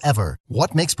sale ever.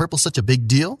 What makes Purple such a big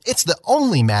deal? It's the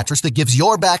only mattress that gives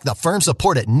your back the firm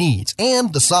support it needs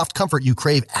and the soft comfort you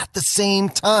crave at the same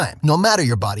time. No matter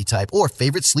your body type or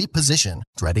favorite sleep position.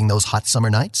 Dreading those hot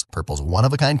summer nights? Purple's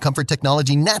one-of-a-kind comfort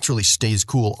technology naturally stays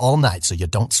cool all night so you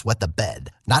don't sweat the bed.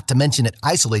 Not to mention it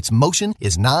isolates motion,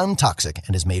 is non-toxic,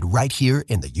 and is made right here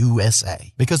in the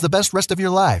USA. Because the best rest of your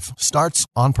life starts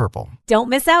on Purple. Don't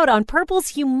miss out on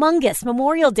Purple's humongous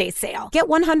Memorial Day sale. Get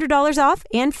 $100 off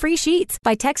and free sheets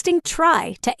by texting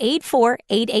TRY to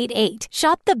 84888.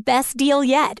 Shop the best deal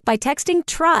yet by texting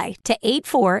TRY to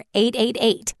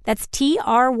 84888. That's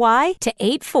TRY to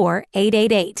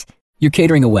 84888. You're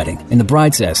catering a wedding, and the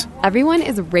bride says, Everyone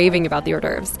is raving about the hors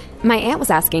d'oeuvres. My aunt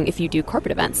was asking if you do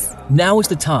corporate events. Now is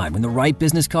the time when the right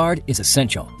business card is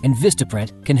essential, and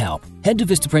Vistaprint can help. Head to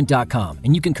Vistaprint.com,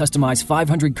 and you can customize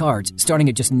 500 cards starting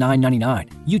at just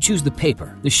 $9.99. You choose the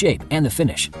paper, the shape, and the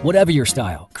finish. Whatever your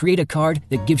style, create a card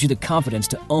that gives you the confidence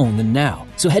to own the now.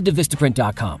 So head to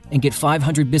Vistaprint.com and get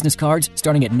 500 business cards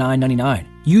starting at $9.99.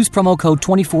 Use promo code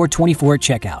 2424 at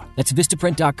checkout. That's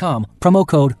Vistaprint.com, promo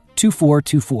code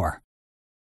 2424.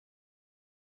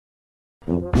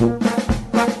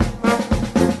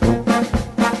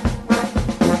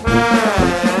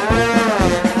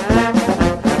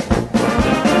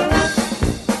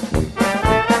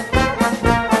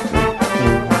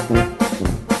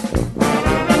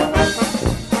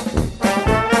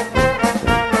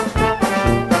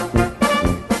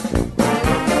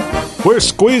 We're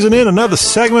squeezing in another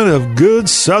segment of good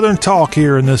Southern talk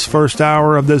here in this first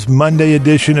hour of this Monday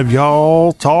edition of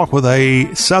Y'all Talk with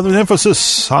a Southern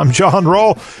emphasis. I'm John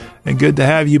Rawl, and good to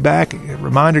have you back. A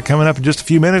reminder, coming up in just a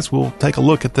few minutes, we'll take a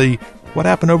look at what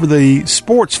happened over the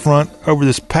sports front over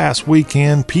this past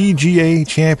weekend. PGA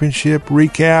Championship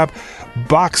recap,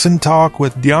 boxing talk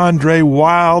with DeAndre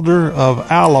Wilder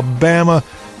of Alabama,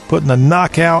 putting a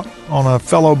knockout on a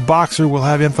fellow boxer. We'll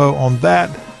have info on that.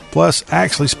 Plus,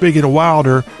 actually, speaking of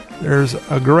Wilder, there's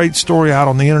a great story out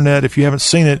on the internet, if you haven't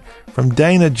seen it, from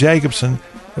Dana Jacobson.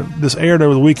 This aired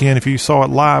over the weekend, if you saw it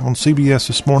live on CBS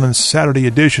this morning's Saturday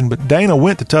edition. But Dana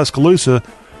went to Tuscaloosa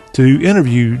to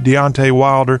interview Deontay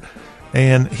Wilder,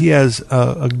 and he has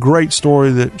a great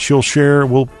story that she'll share.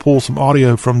 We'll pull some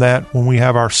audio from that when we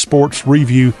have our sports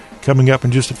review coming up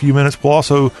in just a few minutes. We'll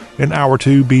also, in hour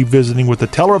two, be visiting with the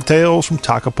teller of tales from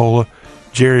Takapola,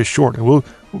 Jerry Short. And we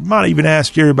might even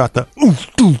ask Jerry about the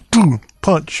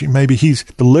punch maybe he's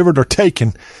delivered or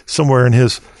taken somewhere in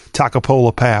his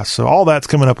Takapola Pass. So all that's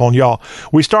coming up on Y'all.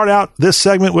 We start out this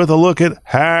segment with a look at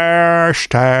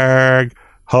hashtag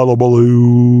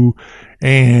Hullabaloo.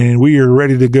 And we are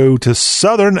ready to go to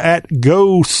Southern at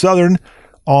Go Southern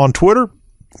on Twitter.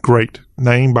 Great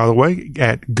name, by the way,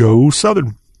 at Go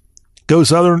Southern. Go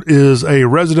Southern is a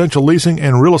residential leasing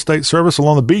and real estate service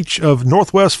along the beach of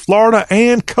Northwest Florida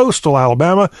and coastal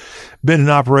Alabama. Been in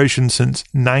operation since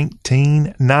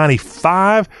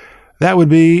 1995. That would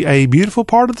be a beautiful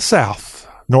part of the South,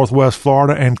 Northwest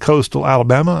Florida and coastal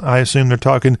Alabama. I assume they're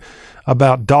talking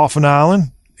about Dauphin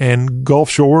Island and Gulf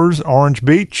Shores, Orange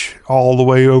Beach, all the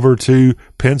way over to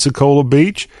Pensacola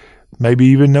Beach, maybe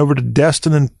even over to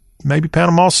Destin and maybe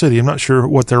Panama City. I'm not sure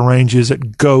what their range is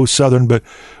at Go Southern, but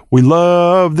we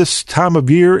love this time of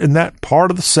year in that part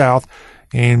of the South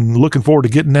and looking forward to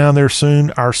getting down there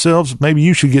soon ourselves. Maybe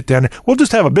you should get down there. We'll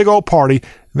just have a big old party.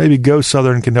 Maybe Go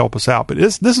Southern can help us out. But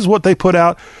this is what they put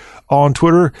out on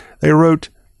Twitter. They wrote,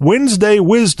 Wednesday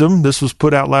Wisdom, this was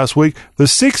put out last week, the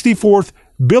 64th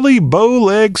Billy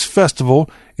Bowlegs Festival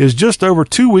is just over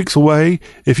 2 weeks away.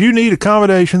 If you need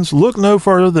accommodations, look no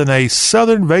further than a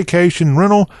Southern vacation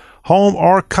rental home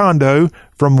or condo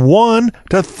from 1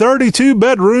 to 32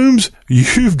 bedrooms.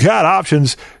 You've got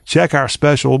options. Check our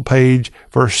special page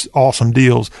for awesome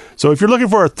deals. So if you're looking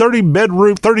for a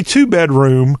 32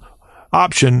 bedroom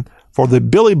option for the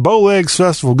Billy Bowlegs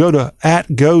Festival, go to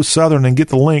 @Go Southern and get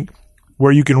the link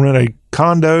where you can rent a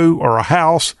condo or a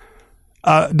house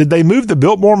Did they move the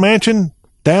Biltmore Mansion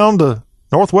down to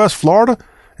Northwest Florida?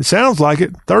 It sounds like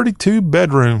it. 32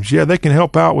 bedrooms. Yeah, they can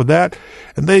help out with that.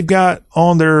 And they've got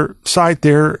on their site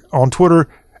there on Twitter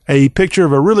a picture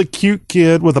of a really cute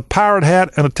kid with a pirate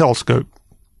hat and a telescope.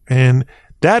 And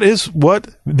that is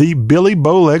what the Billy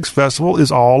Bowlegs Festival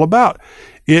is all about.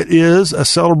 It is a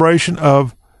celebration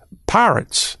of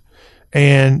pirates.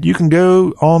 And you can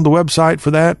go on the website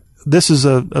for that. This is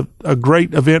a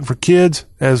great event for kids,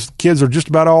 as kids are just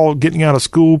about all getting out of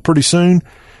school pretty soon.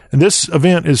 And this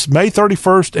event is May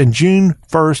 31st and June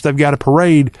 1st. They've got a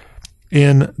parade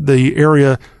in the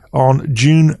area on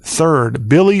June 3rd.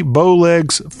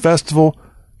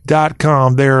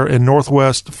 BillyBowlegsFestival.com there in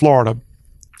Northwest Florida.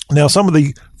 Now, some of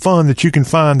the fun that you can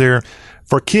find there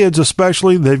for kids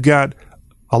especially, they've got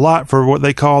a lot for what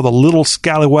they call the little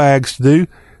scallywags to do.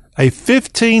 A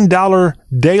 $15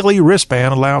 daily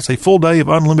wristband allows a full day of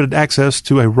unlimited access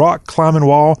to a rock climbing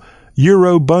wall,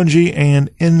 Euro bungee, and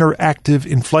interactive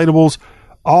inflatables,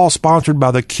 all sponsored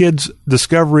by the Kids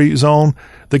Discovery Zone.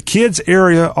 The kids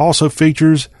area also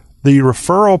features the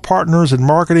Referral Partners and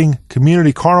Marketing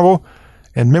Community Carnival,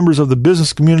 and members of the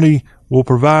business community will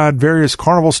provide various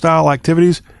carnival-style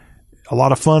activities. A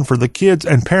lot of fun for the kids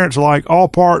and parents alike, all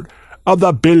part of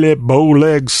the Billy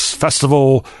Bowlegs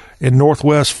Festival in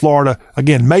Northwest Florida.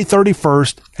 Again, May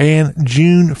 31st and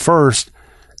June 1st,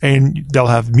 and they'll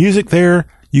have music there.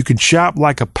 You can shop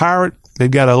like a pirate. They've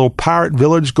got a little pirate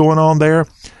village going on there.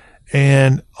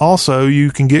 And also you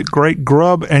can get great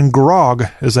grub and grog,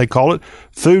 as they call it.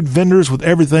 Food vendors with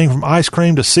everything from ice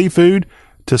cream to seafood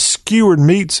to skewered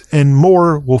meats and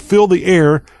more will fill the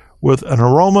air with an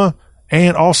aroma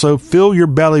and also fill your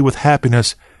belly with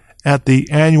happiness at the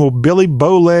annual Billy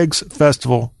Bowlegs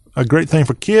Festival. A great thing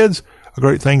for kids, a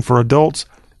great thing for adults,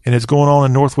 and it's going on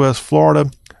in Northwest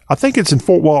Florida. I think it's in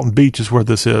Fort Walton Beach is where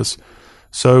this is.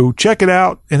 So check it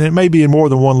out, and it may be in more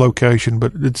than one location,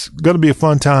 but it's going to be a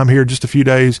fun time here in just a few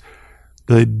days.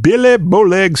 The Billy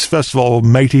Bowlegs Festival,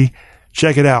 matey.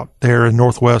 Check it out there in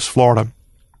Northwest Florida.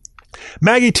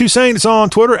 Maggie Toussaint is on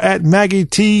Twitter at Maggie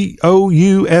Toussaint,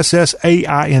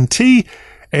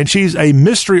 and she's a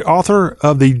mystery author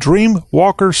of the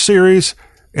Dreamwalker series,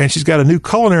 and she's got a new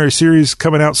culinary series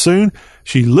coming out soon.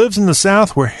 She lives in the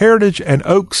South where heritage and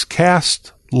oaks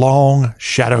cast long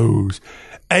shadows.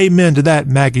 Amen to that,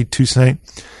 Maggie Toussaint.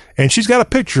 And she's got a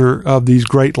picture of these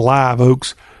great live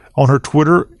oaks on her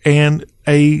Twitter and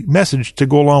a message to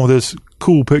go along with this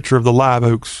cool picture of the live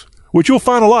oaks, which you'll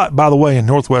find a lot, by the way, in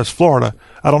Northwest Florida.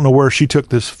 I don't know where she took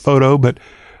this photo, but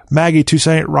Maggie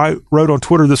Toussaint wrote on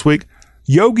Twitter this week,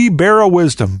 Yogi Berra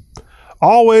wisdom.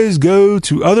 Always go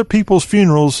to other people's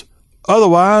funerals,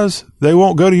 otherwise they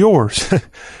won't go to yours.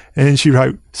 And she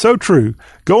wrote, so true.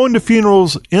 Going to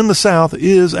funerals in the South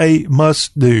is a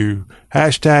must-do.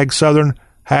 Hashtag Southern,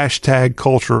 hashtag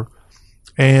culture.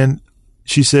 And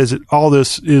she says that all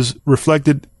this is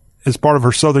reflected as part of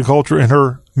her Southern culture in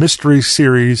her mystery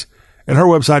series. And her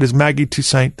website is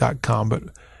MaggieToussaint.com. But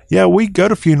yeah, we go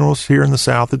to funerals here in the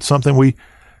South. It's something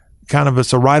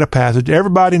it's a rite of passage.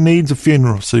 Everybody needs a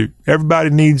funeral suit. Everybody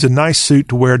needs a nice suit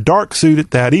to wear, a dark suit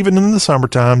at that. Even in the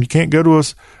summertime, you can't go to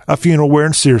a funeral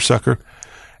wearing seersucker.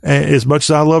 As much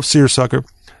as I love seersucker,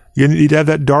 you need to have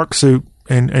that dark suit.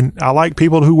 And I like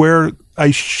people who wear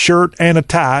a shirt and a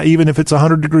tie, even if it's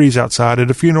 100 degrees outside.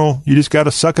 At a funeral, you just got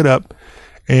to suck it up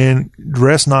and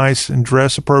dress nice and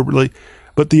dress appropriately.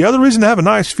 But the other reason to have a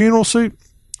nice funeral suit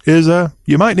is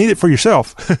you might need it for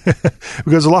yourself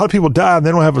because a lot of people die and they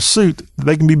don't have a suit that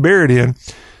they can be buried in.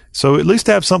 So at least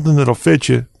have something that'll fit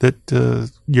you,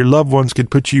 that your loved ones could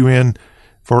put you in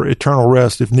for eternal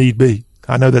rest if need be.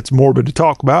 I know that's morbid to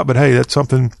talk about, but hey, that's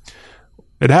something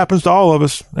that happens to all of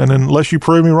us. And unless you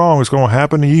prove me wrong, it's going to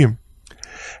happen to you.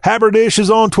 Haberdish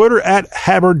is on Twitter at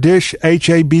Haberdish,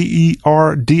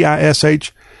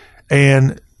 Haberdish.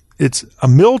 And it's a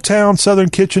Milltown Southern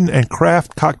Kitchen and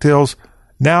Craft Cocktails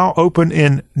now open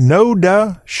in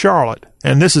Noda, Charlotte.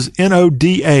 And this is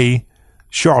Noda,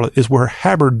 Charlotte, is where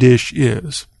Haberdish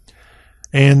is.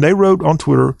 And they wrote on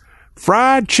Twitter,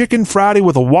 fried chicken Friday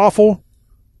with a waffle,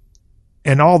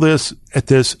 and all this at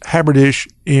this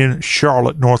Haberdish in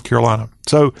Charlotte, North Carolina.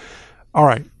 So, all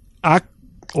right, I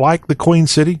like the Queen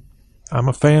City. I'm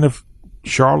a fan of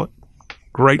Charlotte.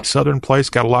 Great southern place,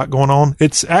 got a lot going on.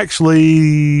 It's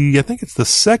actually, I think it's the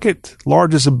second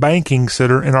largest banking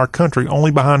center in our country,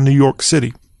 only behind New York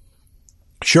City.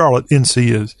 Charlotte,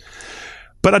 NC is.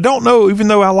 But I don't know, even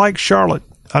though I like Charlotte,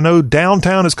 I know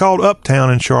downtown is called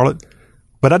Uptown in Charlotte,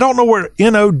 but I don't know where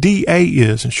Noda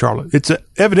is in Charlotte. It's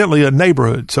evidently a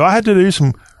neighborhood. So I had to do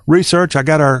some research. I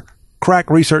got our crack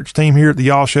research team here at the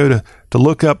Y'all Show to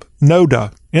look up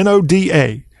Noda,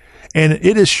 N-O-D-A. And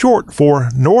it is short for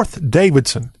North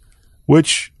Davidson,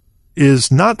 which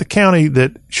is not the county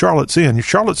that Charlotte's in.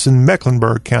 Charlotte's in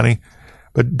Mecklenburg County,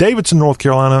 but Davidson, North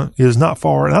Carolina is not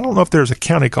far. And I don't know if there's a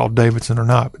county called Davidson or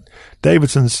not, but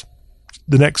Davidson's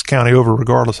the next county over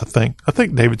regardless, I think. I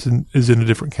think Davidson is in a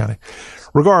different county.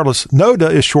 Regardless, NODA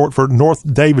is short for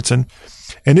North Davidson,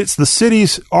 and it's the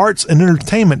city's arts and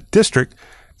entertainment district,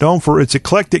 known for its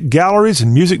eclectic galleries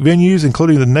and music venues,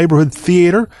 including the neighborhood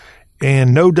theater.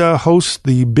 And NODA hosts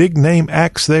the big name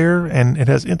acts there, and it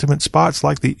has intimate spots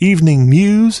like the Evening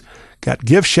Muse, got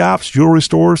gift shops, jewelry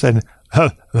stores, and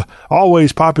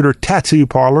always popular tattoo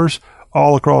parlors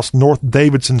all across North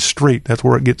Davidson Street. That's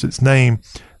where it gets its name,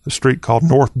 the street called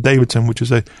North Davidson, which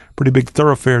is a pretty big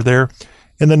thoroughfare there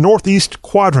in the northeast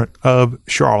quadrant of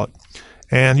Charlotte.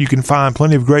 And you can find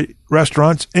plenty of great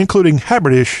restaurants, including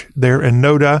Haberdish there in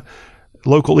NODA.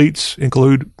 Local eats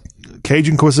include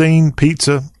Cajun cuisine,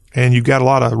 pizza, and you've got a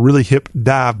lot of really hip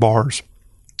dive bars.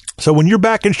 So when you're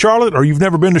back in Charlotte, or you've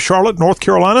never been to Charlotte, North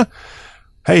Carolina,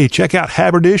 hey, check out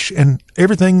Haberdish and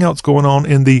everything else going on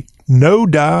in the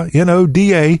NODA,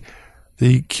 N-O-D-A,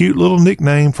 the cute little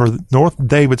nickname for North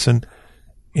Davidson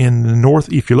in the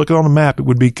north. If you look on the map, it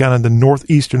would be kind of the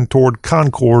northeastern toward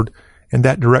Concord in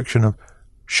that direction of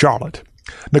Charlotte.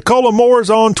 Nicola Moore is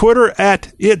on Twitter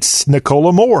at It's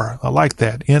Nicola Moore. I like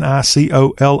that.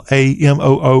 Nicolamore.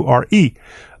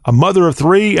 A mother of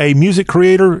three, a music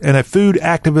creator, and a food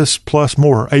activist plus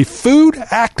more. A food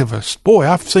activist. Boy,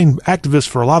 I've seen activists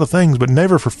for a lot of things, but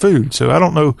never for food. So I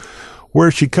don't know where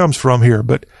she comes from here.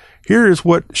 But here is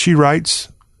what she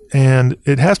writes, and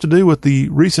it has to do with the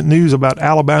recent news about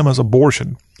Alabama's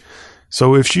abortion.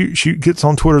 So if she gets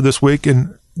on Twitter this week,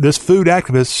 and this food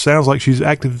activist sounds like she's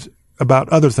active about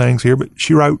other things here, but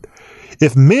she wrote,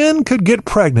 if men could get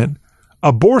pregnant,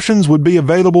 abortions would be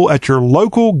available at your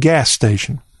local gas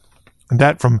station. And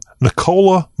that from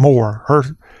Nicola Moore, her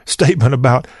statement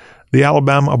about the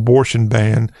Alabama abortion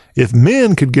ban. If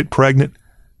men could get pregnant,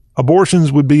 abortions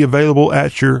would be available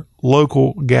at your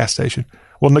local gas station.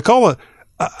 Well, Nicola,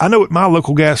 I know at my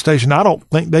local gas station, I don't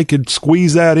think they could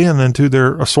squeeze that into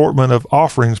their assortment of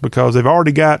offerings, because they've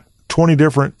already got 20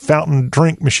 different fountain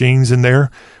drink machines in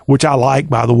there, which I like,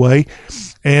 by the way.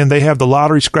 And they have the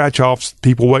lottery scratch-offs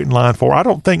people wait in line for. I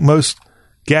don't think most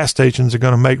gas stations are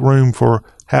going to make room for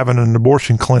having an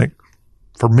abortion clinic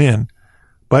for men.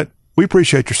 But we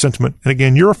appreciate your sentiment. And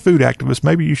again, you're a food activist.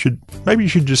 Maybe you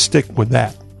should just stick with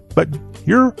that. But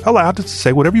you're allowed to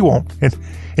say whatever you want.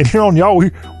 And here on Y'all,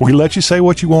 we let you say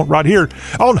what you want right here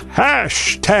on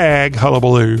Hashtag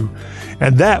Hullabaloo.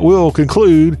 And that will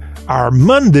conclude our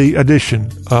Monday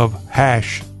edition of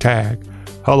Hashtag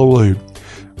Hullabaloo.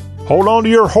 Hold on to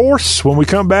your horse. When we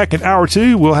come back in hour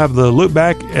two, we'll have the look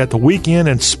back at the weekend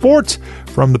in sports,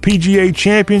 from the PGA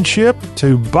Championship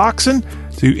to boxing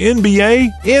to NBA,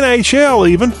 NHL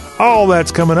even. All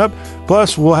that's coming up.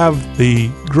 Plus, we'll have the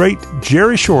great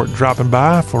Jerry Short dropping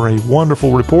by for a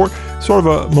wonderful report, sort of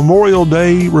a Memorial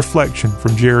Day reflection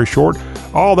from Jerry Short.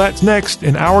 All that's next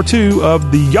in hour two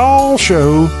of the Y'all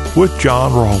Show with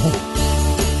John Rawl.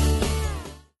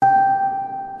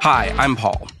 Hi, I'm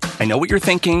Paul. I know what you're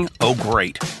thinking. Oh,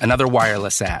 great. Another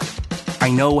wireless ad.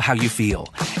 I know how you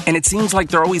feel. And it seems like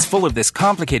they're always full of this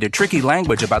complicated, tricky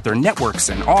language about their networks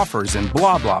and offers and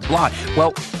blah, blah, blah.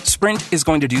 Well, Sprint is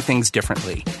going to do things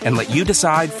differently and let you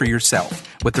decide for yourself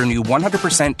with their new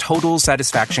 100% total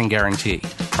satisfaction guarantee.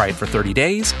 Try it for 30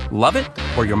 days, love it,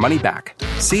 or your money back.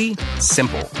 See?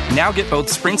 Simple. Now get both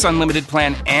Sprint's unlimited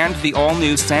plan and the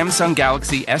all-new Samsung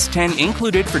Galaxy S10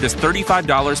 included for just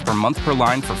 $35 per month per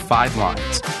line for 5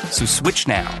 lines. So switch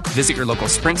now. Visit your local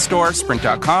Sprint store,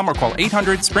 sprint.com, or call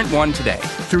 800-SPRINT-1 today.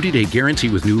 30-day guarantee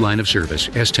with new line of service.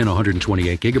 S10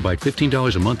 128 gigabyte,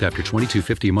 $15 a month after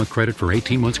 $22.50 a month credit for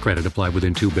 18 months credit applied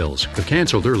within 2 bills. If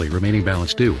canceled early, remaining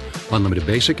balance due. Unlimited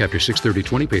basic after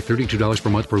 $630.20, pay $32 per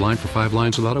month per line for 5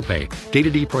 lines with auto pay.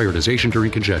 Data deprioritization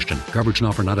during congestion. Coverage and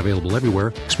offer not available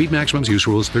everywhere. Speed maximums, use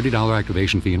rules, $30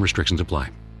 activation fee and restrictions apply.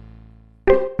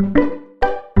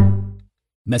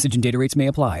 Message and data rates may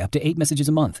apply. Up to 8 messages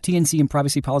a month. TNC and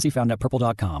privacy policy found at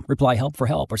purple.com. Reply help for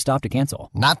help or stop to cancel.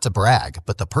 Not to brag,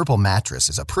 but the Purple mattress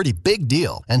is a pretty big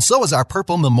deal, and so is our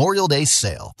Purple Memorial Day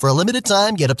sale. For a limited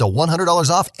time, get up to $100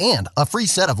 off and a free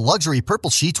set of luxury Purple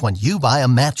sheets when you buy a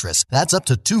mattress. That's up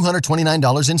to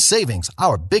 $229 in savings,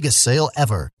 our biggest sale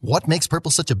ever. What makes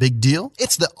Purple such a big deal?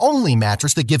 It's the only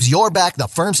mattress that gives your back the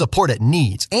firm support it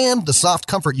needs and the soft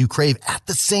comfort you crave at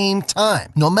the same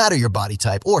time, no matter your body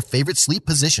type or favorite sleep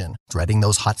position. position. Dreading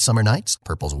those hot summer nights?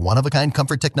 Purple's one-of-a-kind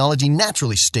comfort technology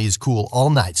naturally stays cool all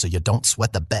night so you don't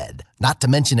sweat the bed. Not to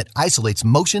mention it isolates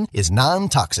motion, is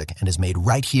non-toxic, and is made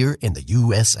right here in the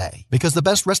USA. Because the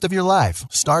best rest of your life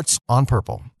starts on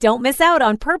Purple. Don't miss out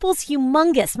on Purple's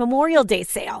humongous Memorial Day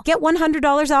sale. Get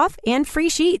 $100 off and free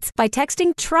sheets by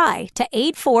texting TRY to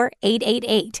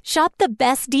 84888. Shop the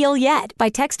best deal yet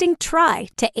by texting TRY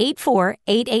to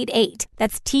 84888.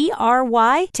 That's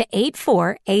TRY to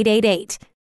 84888.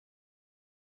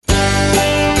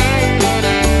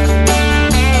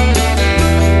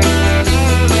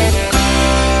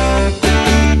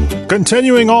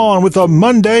 Continuing on with a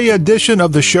Monday edition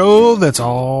of the show that's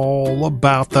all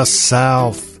about the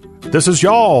South. This is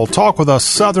Y'all Talk with a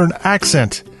Southern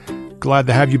Accent. Glad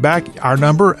to have you back. Our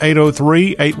number,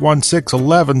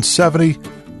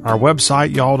 803-816-1170. Our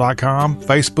website, y'all.com.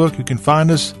 Facebook, you can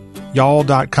find us,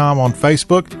 y'all.com on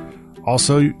Facebook.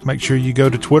 Also, make sure you go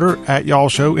to Twitter,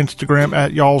 @YallShow, Instagram,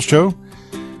 @YallShow.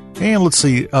 And let's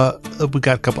see, we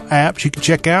got a couple apps you can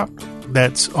check out.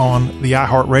 That's on the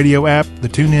iHeartRadio app, the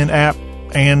TuneIn app,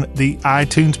 and the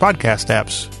iTunes podcast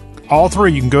apps. All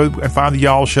three, you can go and find the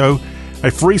Y'all Show. A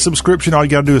free subscription. All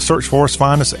you got to do is search for us.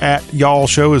 Find us at Y'all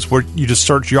Show is where you just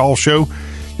search Y'all Show.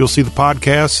 You'll see the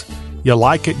podcast. You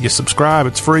like it, you subscribe.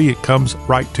 It's free. It comes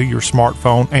right to your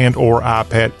smartphone and or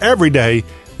iPad every day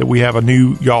that we have a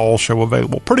new Y'all Show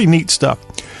available. Pretty neat stuff.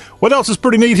 What else is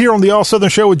pretty neat here on the All Southern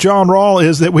Show with John Rawl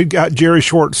is that we've got Jerry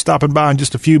Short stopping by in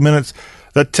just a few minutes.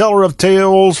 The teller of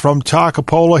tales from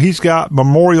Takapola. He's got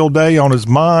Memorial Day on his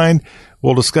mind.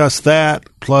 We'll discuss that.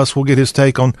 Plus, we'll get his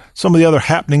take on some of the other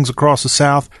happenings across the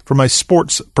South from a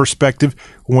sports perspective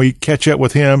when we catch up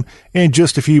with him in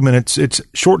just a few minutes. It's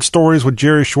Short Stories with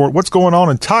Jerry Short. What's going on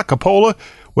in Takapola?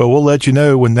 Well, we'll let you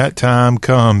know when that time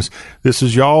comes. This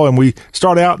is Y'all, and we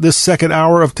start out this second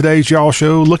hour of today's Y'all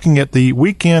Show looking at the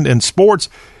weekend in sports.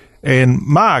 And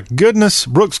my goodness,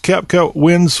 Brooks Koepka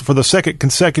wins for the second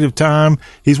consecutive time.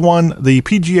 He's won the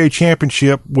PGA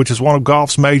Championship, which is one of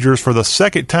golf's majors, for the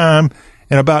second time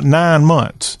in about 9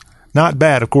 months. Not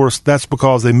bad. Of course, that's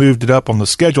because they moved it up on the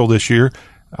schedule this year.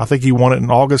 I think he won it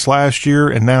in August last year,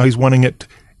 and now he's winning it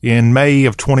in May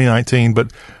of 2019.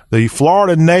 But the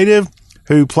Florida native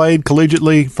who played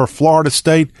collegiately for Florida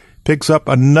State picks up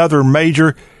another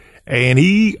major, and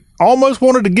he almost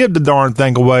wanted to give the darn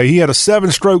thing away. He had a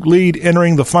 7-stroke lead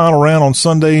entering the final round on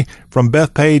Sunday from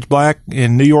Bethpage Black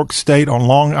in New York State on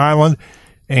Long Island,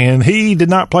 and he did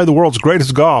not play the world's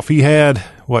greatest golf. He had,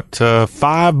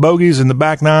 5 bogeys in the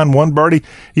back nine, 1 birdie.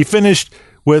 He finished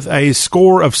with a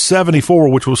score of 74,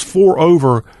 which was 4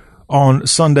 over on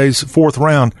Sunday's 4th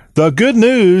round. The good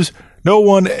news, no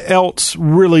one else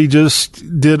really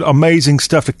just did amazing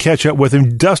stuff to catch up with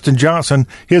him. Dustin Johnson,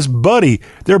 his buddy,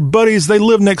 they're buddies. They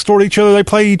live next door to each other. They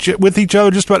play with each other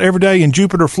just about every day in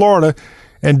Jupiter, Florida.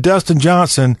 And Dustin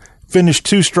Johnson finished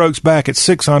 2 strokes back at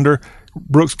 6 under.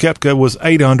 Brooks Koepka was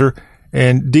 8 under.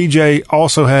 And DJ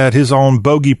also had his own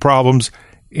bogey problems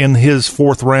in his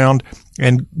 4th round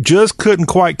and just couldn't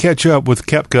quite catch up with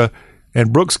Koepka.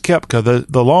 And Brooks Koepka,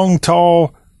 the long,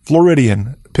 tall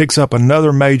Floridian, picks up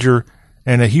another major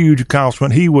and a huge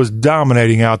accomplishment. He was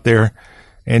dominating out there.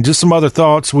 And just some other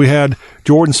thoughts. We had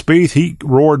Jordan Spieth. He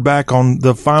roared back on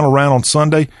the final round on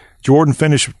Sunday. Jordan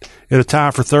finished at a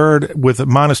tie for 3rd with a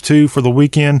 -2 for the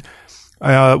weekend.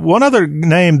 One other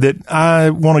name that I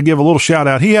want to give a little shout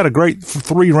out. He had a great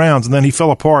 3 rounds, and then he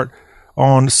fell apart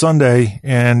on Sunday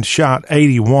and shot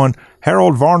 81.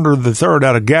 Harold Varner III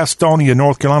out of Gastonia,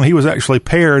 North Carolina. He was actually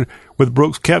paired with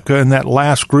Brooks Koepka in that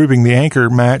last grouping, the anchor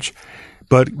match.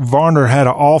 But Varner had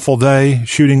an awful day,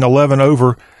 shooting 11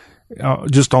 over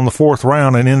just on the 4th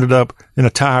round, and ended up in a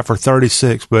tie for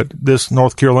 36. But this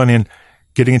North Carolinian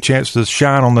getting a chance to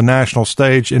shine on the national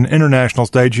stage and international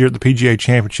stage here at the PGA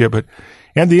Championship. But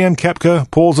in the end,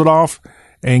 Koepka pulls it off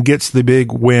and gets the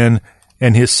big win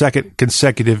and his 2nd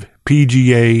consecutive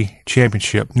PGA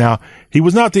Championship. Now, he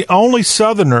was not the only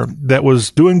Southerner that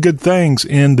was doing good things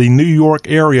in the New York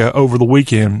area over the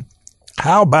weekend.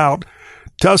 How about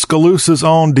Tuscaloosa's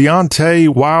own Deontay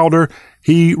Wilder?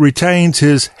 He retains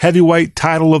his heavyweight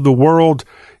title of the world.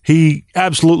 He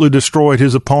absolutely destroyed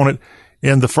his opponent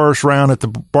in the first round at the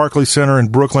Barclays Center in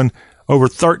Brooklyn. Over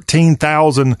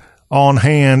 13,000 on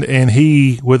hand, and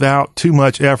he, without too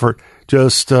much effort,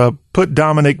 just put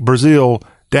Dominic Breazeale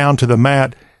down to the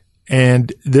mat.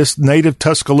 And this native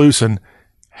Tuscaloosan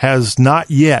has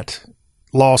not yet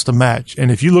lost a match.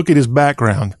 And if you look at his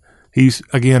background, he's,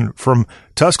 again, from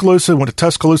Tuscaloosa, went to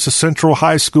Tuscaloosa Central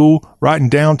High School, right in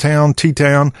downtown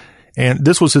T-Town. And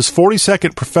this was his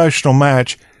 42nd professional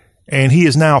match. And he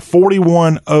is now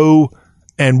 41-0-8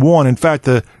 and won. In fact,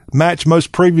 the match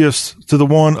most previous to the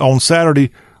one on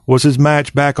Saturday was his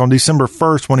match back on December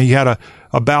 1st when he had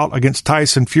a bout against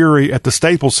Tyson Fury at the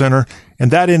Staples Center,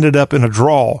 and that ended up in a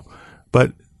draw.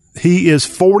 But he is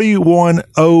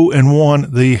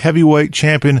 41-0-1, the heavyweight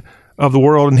champion of the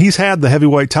world, and he's had the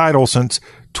heavyweight title since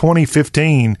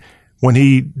 2015 when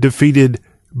he defeated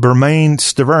Bermane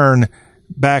Stiverne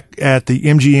back at the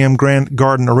MGM Grand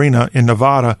Garden Arena in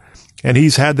Nevada. And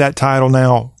he's had that title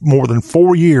now more than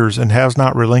 4 years and has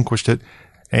not relinquished it.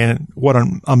 And what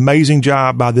an amazing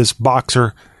job by this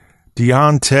boxer,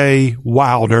 Deontay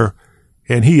Wilder.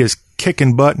 And he is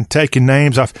kicking butt and taking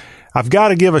names. I've got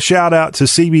to give a shout out to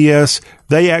CBS.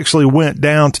 They actually went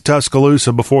down to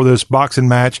Tuscaloosa before this boxing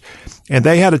match, and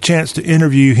they had a chance to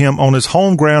interview him on his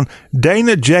home ground.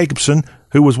 Dana Jacobson,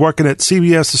 who was working at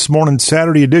CBS this morning,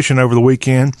 Saturday edition over the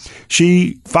weekend,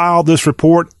 she filed this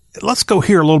report. Let's go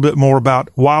hear a little bit more about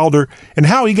Wilder and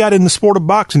how he got in the sport of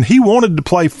boxing. He wanted to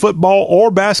play football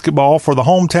or basketball for the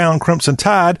hometown Crimson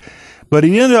Tide, but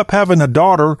he ended up having a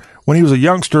daughter when he was a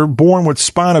youngster born with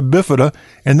spina bifida,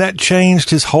 and that changed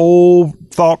his whole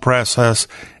thought process.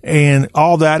 And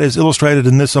all that is illustrated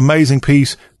in this amazing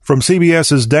piece from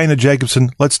CBS's Dana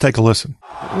Jacobson. Let's take a listen.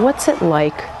 What's it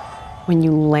like when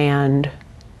you land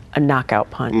a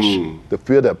knockout punch? To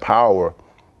feel that power,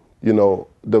 you know,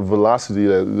 the velocity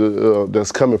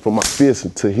that's coming from my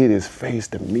fist to hit his face,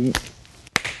 to meet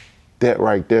that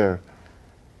right there,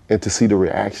 and to see the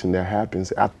reaction that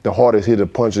happens. The hardest hitter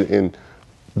punch in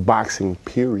boxing,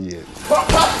 period.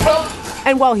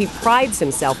 And while he prides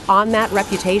himself on that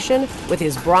reputation with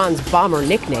his Bronze Bomber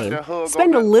nickname,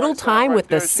 spend a little time with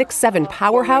the 6'7"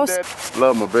 powerhouse.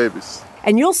 Love my babies.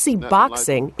 And you'll see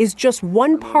boxing is just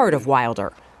one part of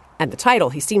Wilder. And the title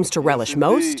he seems to relish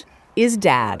most is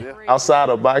dad. Outside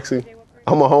of boxing,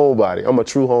 I'm a homebody. I'm a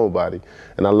true homebody.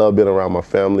 And I love being around my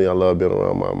family. I love being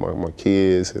around my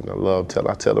kids. And I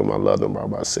tell them I love them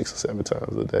about 6 or 7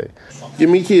 times a day. Give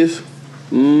me a kiss.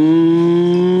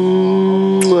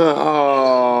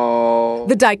 Oh.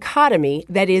 The dichotomy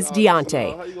that is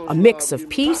Deontay, a mix of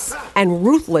peace and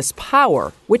ruthless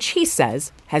power, which he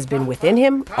says has been within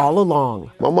him all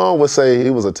along. My mom would say he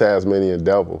was a Tasmanian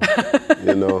devil,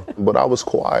 you know, but I was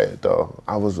quiet though.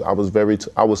 I was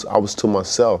to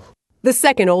myself. The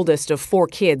second oldest of 4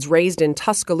 kids raised in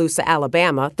Tuscaloosa,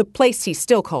 Alabama, the place he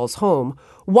still calls home,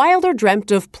 Wilder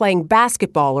dreamt of playing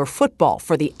basketball or football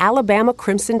for the Alabama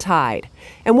Crimson Tide.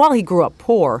 And while he grew up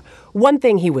poor, one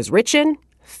thing he was rich in,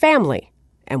 family.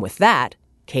 And with that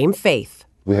came faith.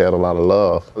 We had a lot of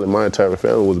love. My entire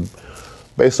family was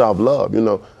based off love, you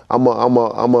know. I'm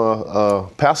a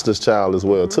pastor's child as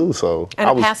well, too, so. And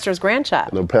a pastor's grandchild.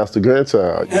 And a pastor's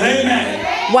grandchild.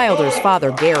 Wilder's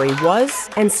father, Gary, was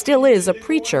and still is a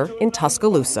preacher in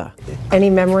Tuscaloosa. Any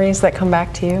memories that come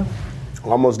back to you?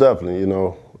 Almost definitely, you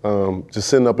know. Just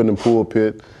sitting up in the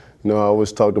pulpit, you know, I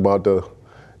always talked about the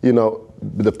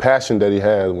passion that he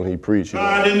had when he preached.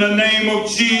 God, in the name of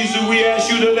Jesus, we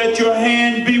ask you to let your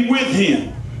hand be with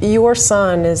him. Your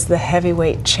son is the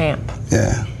heavyweight champ.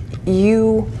 Yeah.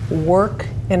 You work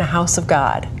in a house of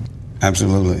God.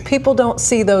 Absolutely. People don't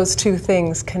see those two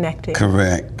things connecting.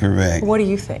 Correct. What do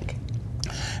you think?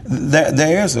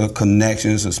 There is a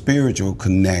connection, it's a spiritual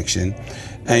connection.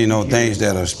 And you know, things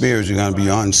that are spiritual are going to be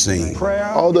unseen.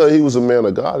 Although he was a man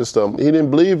of God and stuff, he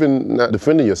didn't believe in not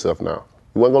defending yourself now.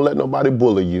 He wasn't going to let nobody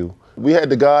bully you. We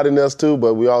had the God in us too,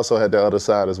 but we also had the other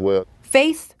side as well.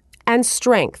 Faith and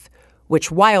strength, which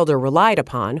Wilder relied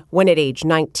upon when at age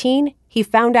 19, he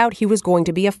found out he was going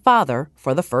to be a father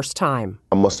for the first time.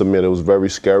 I must admit it was very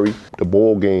scary. The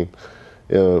ball game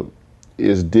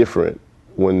is different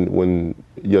when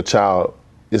your child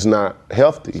is not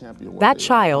healthy. That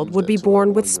child would be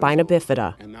born with spina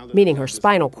bifida, meaning her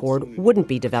spinal cord wouldn't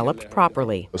be developed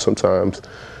properly. Sometimes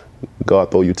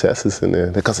God throw you tests in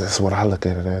there, because that's what I look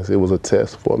at it as. It was a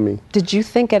test for me. Did you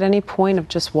think at any point of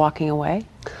just walking away?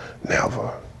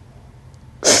 Never.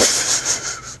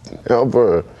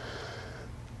 Never.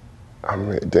 I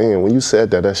mean, damn, when you said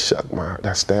that, that stabbed my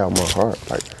heart.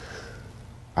 Like,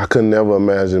 I could never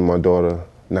imagine my daughter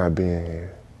not being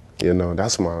here. You know,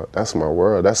 that's my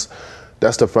world. That's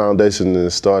the foundation and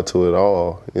the start to it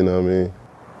all. You know what I mean?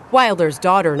 Wilder's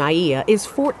daughter, Naia, is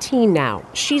 14 now.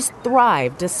 She's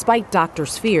thrived despite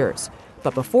doctors' fears.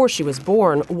 But before she was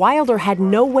born, Wilder had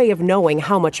no way of knowing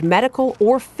how much medical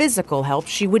or physical help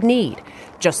she would need,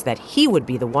 just that he would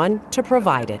be the one to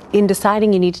provide it. In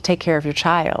deciding you need to take care of your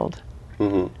child,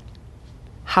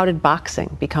 how did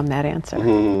boxing become that answer?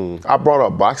 I brought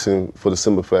up boxing for the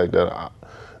simple fact that,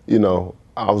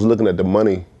 I was looking at the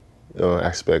money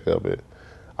aspect of it.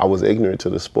 I was ignorant to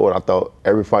the sport. I thought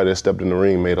every fighter that stepped in the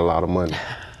ring made a lot of money,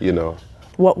 you know.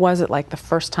 What was it like the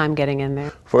first time getting in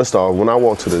there? First off, when I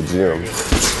walked to the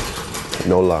gym,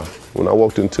 no lie, when I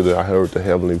walked into I heard the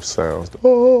heavenly sounds,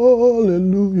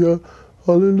 hallelujah,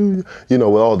 hallelujah, you know,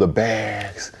 with all the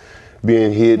bags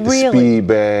being hit, the speed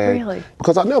bag. Really?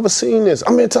 Because I never seen this.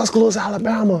 I'm in Tuscaloosa,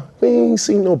 Alabama. We ain't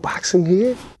seen no boxing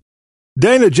here.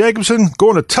 Dana Jacobson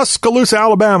going to Tuscaloosa,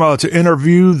 Alabama to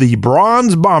interview the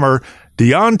bronze bomber,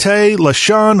 Deontay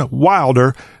LaShawn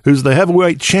Wilder, who's the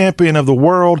heavyweight champion of the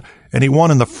world, and he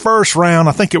won in the first round.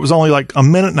 I think it was only like a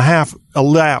minute and a half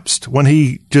elapsed when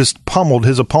he just pummeled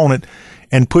his opponent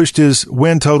and pushed his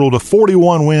win total to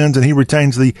 41 wins, and he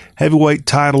retains the heavyweight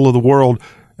title of the world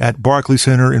at Barclays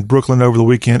Center in Brooklyn over the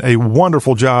weekend. A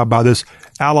wonderful job by this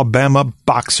Alabama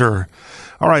boxer.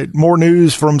 All right, more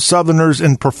news from Southerners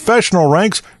in professional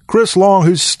ranks. Chris Long,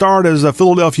 who's starred as a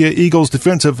Philadelphia Eagles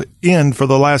defensive end for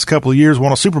the last couple of years,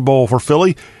 won a Super Bowl for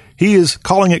Philly. He is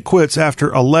calling it quits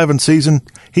after 11 seasons.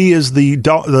 He is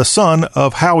the son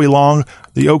of Howie Long,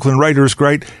 the Oakland Raiders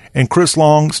great, and Chris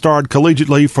Long starred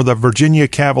collegiately for the Virginia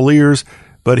Cavaliers,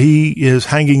 but he is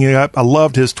hanging it up. I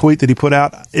loved his tweet that he put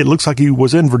out. It looks like he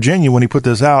was in Virginia when he put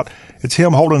this out. It's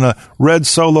him holding a red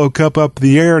Solo cup up in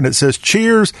the air, and it says,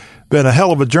 "Cheers. Been a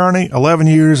hell of a journey, 11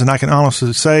 years, and I can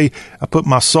honestly say I put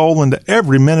my soul into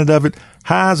every minute of it.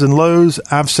 Highs and lows,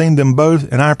 I've seen them both,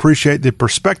 and I appreciate the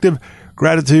perspective,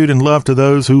 gratitude, and love to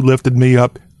those who lifted me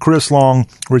up." Chris Long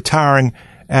retiring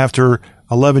after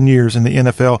 11 years in the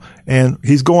NFL, and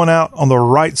he's going out on the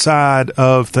right side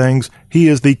of things. He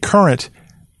is the current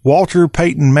Walter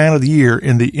Payton Man of the Year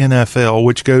in the NFL,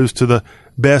 which goes to the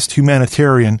best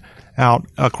humanitarian out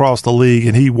across the league,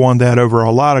 and he won that over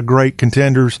a lot of great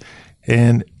contenders.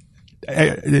 And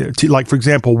like, for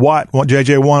example,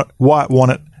 J.J. Watt won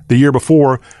it the year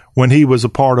before when he was a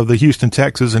part of the Houston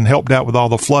Texans and helped out with all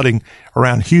the flooding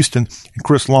around Houston. And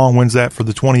Chris Long wins that for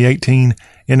the 2018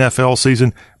 NFL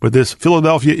season. But this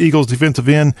Philadelphia Eagles defensive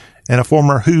end and a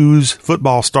former Who's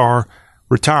football star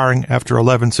retiring after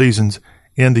 11 seasons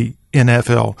in the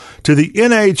NFL. To the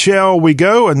NHL we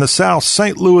go, and the South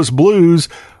St. Louis Blues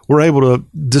were able to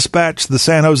dispatch the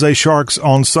San Jose Sharks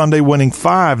on Sunday, winning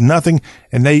 5-0,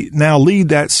 and they now lead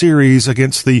that series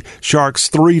against the Sharks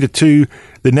 3-2.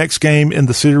 The next game in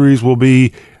the series will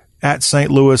be at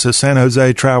St. Louis as San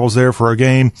Jose travels there for a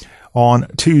game on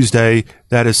Tuesday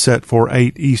that is set for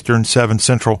 8 Eastern, 7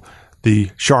 Central.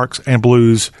 The Sharks and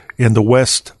Blues in the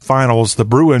West Finals. The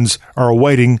Bruins are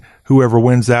awaiting whoever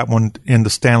wins that one in the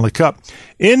Stanley Cup.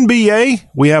 NBA,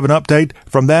 we have an update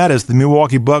from that as the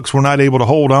Milwaukee Bucks were not able to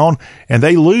hold on, and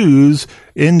they lose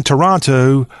in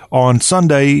Toronto on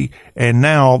Sunday, and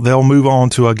now they'll move on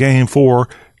to a Game 4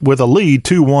 with a lead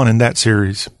 2-1 in that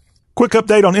series. Quick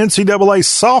update on NCAA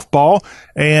softball,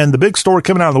 and the big story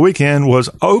coming out of the weekend was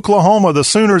Oklahoma. The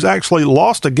Sooners actually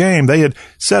lost a game. They had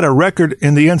set a record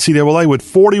in the NCAA with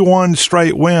 41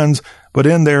 straight wins, but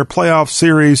in their playoff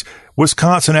series,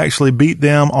 Wisconsin actually beat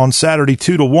them on Saturday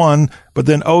 2-1, but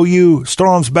then OU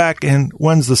storms back and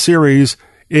wins the series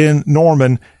in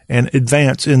Norman and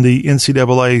advance in the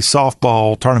NCAA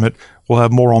softball tournament. We'll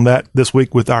have more on that this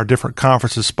week with our different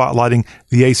conferences spotlighting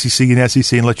the ACC and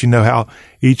SEC and let you know how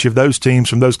each of those teams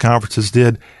from those conferences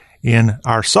did in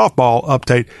our softball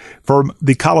update. From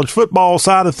the college football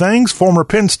side of things, former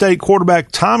Penn State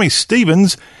quarterback Tommy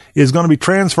Stevens is going to be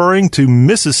transferring to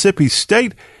Mississippi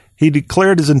State. He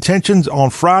declared his intentions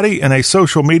on Friday in a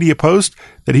social media post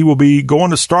that he will be going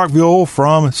to Starkville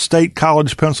from State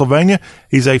College, Pennsylvania.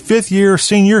 He's a fifth-year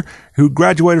senior who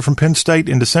graduated from Penn State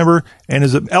in December and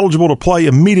is eligible to play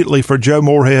immediately for Joe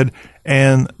Moorhead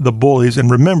and the Bullies.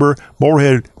 And remember,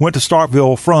 Moorhead went to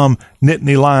Starkville from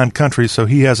Nittany Lion Country, so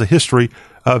he has a history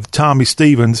of Tommy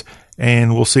Stevens,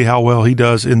 and we'll see how well he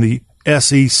does in the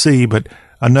SEC. But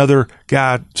another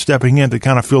guy stepping in to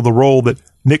kind of fill the role that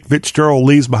Nick Fitzgerald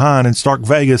leaves behind in Stark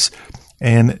Vegas,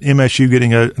 and MSU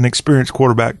getting an experienced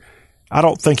quarterback. I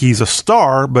don't think he's a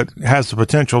star, but has the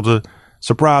potential to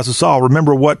surprise us all.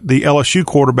 Remember what the LSU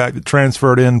quarterback that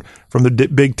transferred in from the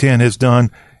Big Ten has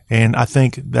done, and I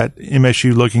think that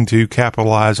MSU looking to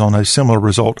capitalize on a similar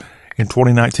result in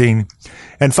 2019.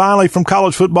 And finally, from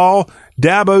college football,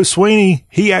 Dabo Swinney,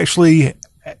 he actually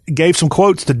gave some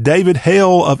quotes to David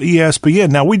Hale of ESPN.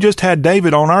 Now, we just had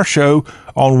David on our show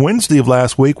on Wednesday of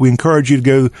last week. We encourage you to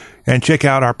go and check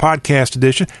out our podcast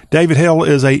edition. David Hale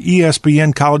is a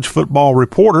ESPN college football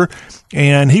reporter,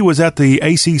 and he was at the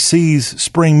ACC's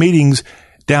spring meetings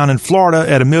down in Florida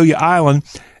at Amelia Island,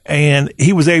 and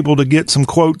he was able to get some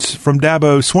quotes from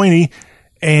Dabo Swinney,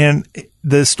 and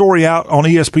the story out on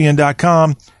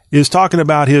ESPN.com is talking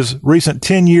about his recent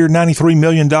 10-year, $93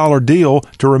 million deal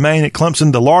to remain at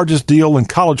Clemson, the largest deal in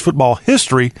college football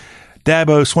history.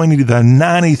 Dabo Swinney, the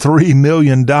 $93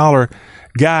 million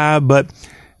guy, but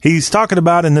he's talking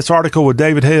about in this article with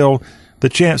David Hale the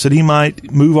chance that he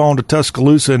might move on to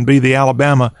Tuscaloosa and be the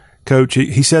Alabama coach.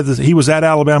 He said that he was at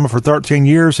Alabama for 13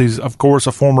 years. He's, of course,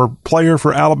 a former player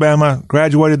for Alabama,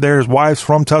 graduated there. His wife's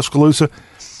from Tuscaloosa.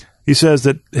 He says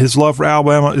that his love for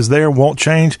Alabama is there, won't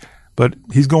change, but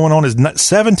he's going on his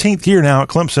 17th year now at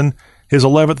Clemson, his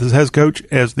 11th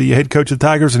as the head coach of the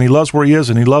Tigers, and he loves where he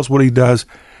is and he loves what he does.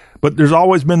 But there's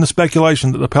always been the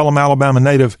speculation that the Pelham, Alabama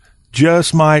native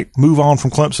just might move on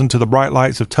from Clemson to the bright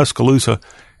lights of Tuscaloosa.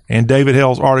 And David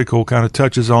Hale's article kind of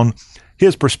touches on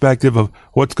his perspective of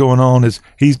what's going on as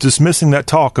he's dismissing that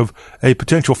talk of a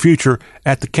potential future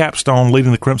at the capstone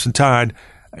leading the Crimson Tide.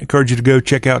 I encourage you to go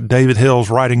check out David Hale's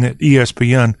writing at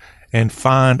ESPN and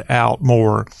find out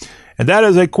more. And that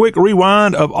is a quick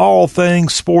rewind of all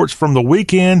things sports from the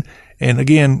weekend. And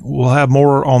again, we'll have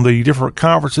more on the different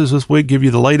conferences this week, give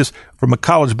you the latest from a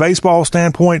college baseball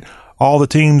standpoint. All the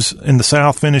teams in the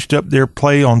South finished up their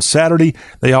play on Saturday.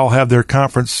 They all have their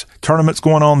conference tournaments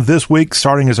going on this week,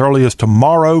 starting as early as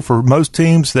tomorrow for most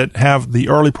teams that have the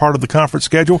early part of the conference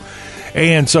schedule.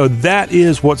 And so that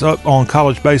is what's up on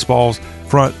college baseball's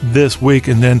front this week.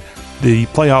 And then the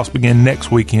playoffs begin next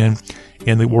weekend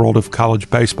in the world of college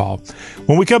baseball.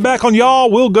 When we come back on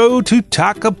Y'all, we'll go to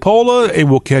Takapola and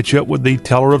we'll catch up with the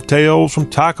teller of tales from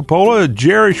Takapola,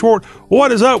 Jerry Short.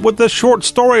 What is up with the short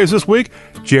stories this week?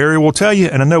 Jerry will tell you,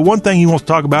 and I know one thing he wants to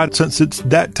talk about since it's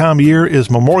that time of year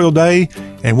is Memorial Day,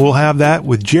 and we'll have that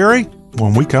with Jerry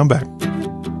when we come back.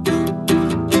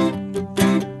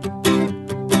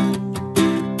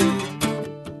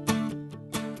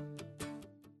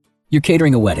 You're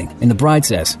catering a wedding, and the bride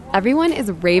says, Everyone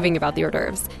is raving about the hors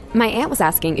d'oeuvres. My aunt was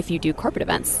asking if you do corporate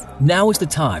events. Now is the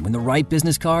time when the right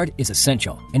business card is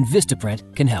essential, and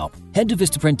Vistaprint can help. Head to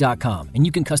Vistaprint.com, and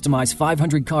you can customize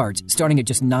 500 cards starting at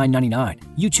just $9.99.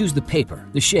 You choose the paper,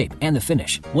 the shape, and the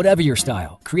finish. Whatever your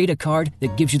style, create a card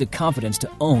that gives you the confidence to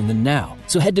own the now.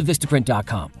 So head to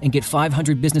Vistaprint.com and get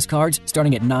 500 business cards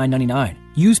starting at $9.99.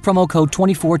 Use promo code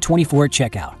 2424 at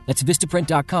checkout. That's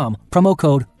Vistaprint.com, promo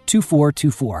code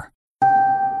 2424.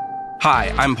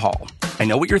 Hi, I'm Paul. I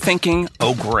know what you're thinking.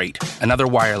 Oh, great. Another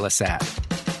wireless ad.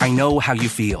 I know how you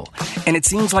feel. And it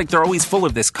seems like they're always full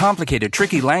of this complicated,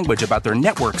 tricky language about their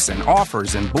networks and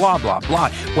offers and blah, blah,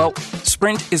 blah. Well,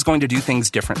 Sprint is going to do things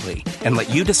differently and let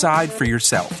you decide for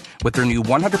yourself with their new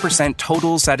 100%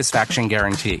 total satisfaction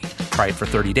guarantee. Try it for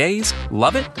 30 days,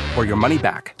 love it, or your money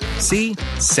back. See?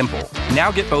 Simple.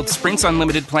 Now get both Sprint's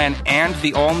unlimited plan and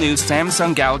the all-new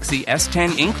Samsung Galaxy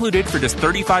S10 included for just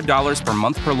 $35 per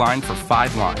month per line for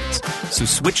 5 lines. So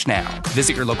switch now.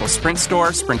 Visit your local Sprint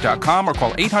store, sprint.com, or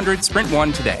call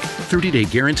 800-SPRINT-1 today. 30-day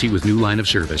guarantee with new line of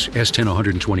service. S10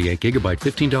 128 gigabyte,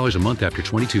 $15 a month after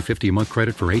 $22.50 a month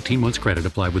credit for 18 months credit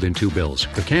applied within 2 bills.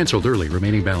 If canceled early,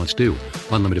 remaining balance due.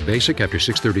 Unlimited basic after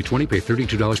 $630.20, pay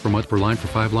 $32 per month per line for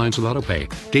 5 lines with auto pay.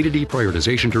 Data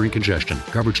deprioritization during congestion.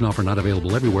 Coverage and offer not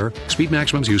available everywhere. Speed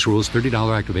maximums, use rules,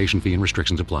 $30 activation fee and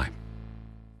restrictions apply.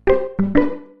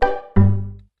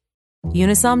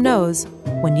 Unisom knows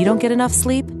when you don't get enough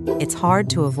sleep, it's hard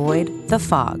to avoid the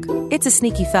fog. It's a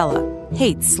sneaky fella,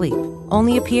 hates sleep,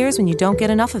 only appears when you don't get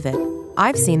enough of it.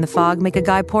 I've seen the fog make a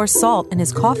guy pour salt in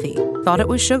his coffee. Thought it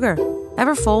was sugar.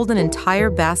 Ever fold an entire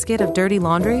basket of dirty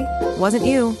laundry? Wasn't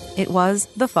you, it was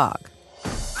the fog.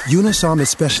 Unisom is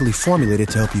specially formulated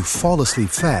to help you fall asleep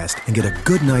fast and get a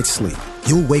good night's sleep.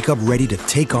 You'll wake up ready to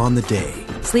take on the day.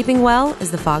 Sleeping well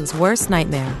is the fog's worst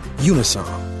nightmare. Unisom.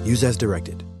 Use as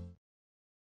directed.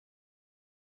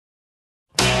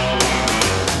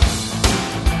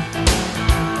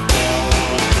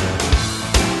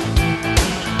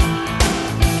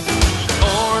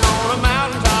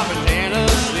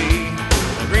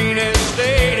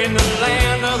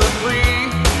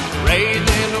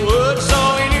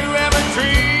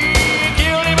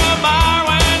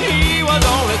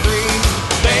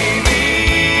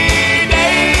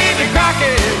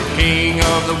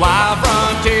 Wild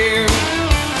frontier.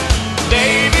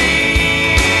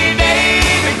 Davy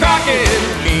Crockett,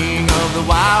 king of the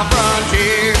wild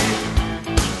frontier.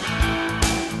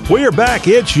 We are back.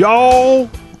 It's Y'all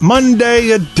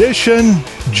Monday edition.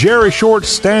 Jerry Short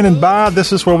standing by.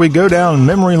 This is where we go down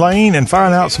memory lane and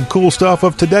find out some cool stuff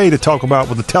of today to talk about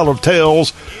with the teller of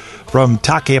tales from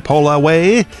Takapola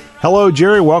Way. Hello,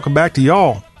 Jerry. Welcome back to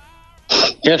Y'all.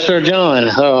 Yes, sir,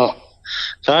 John.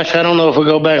 Gosh, I don't know if we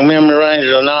go back memory lane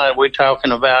or not. We're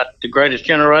talking about the greatest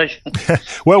generation.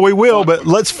 Well, we will, but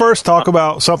let's first talk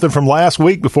about something from last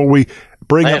week before we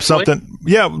bring up something.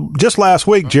 Yeah, just last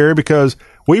week, Jerry, because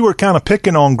we were kind of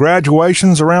picking on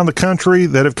graduations around the country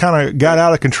that have kind of got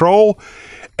out of control.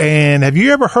 And have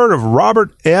you ever heard of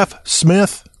Robert F.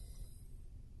 Smith?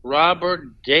 Robert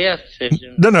Death?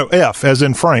 No, F as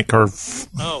in Frank.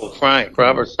 Frank.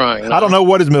 Robert Frank. No. I don't know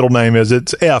what his middle name is.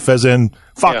 It's F as in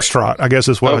Foxtrot, I guess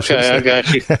is what I should say. I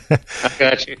got you. I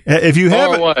got you. If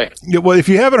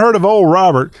you haven't heard of old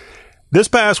Robert, this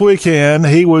past weekend,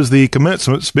 he was the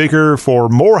commencement speaker for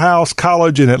Morehouse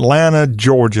College in Atlanta,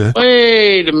 Georgia.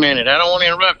 Wait a minute. I don't want to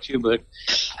interrupt you, but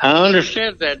I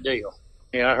understood that deal.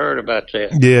 Yeah, I heard about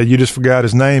that. Yeah, you just forgot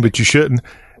his name, but you shouldn't.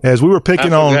 As we were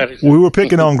picking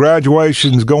on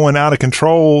graduations going out of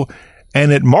control,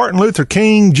 and at Martin Luther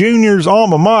King Jr.'s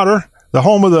alma mater, the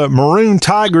home of the Maroon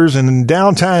Tigers in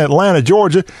downtown Atlanta,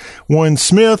 Georgia, when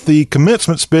Smith, the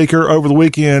commencement speaker over the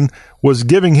weekend, was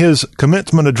giving his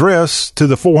commencement address to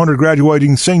the 400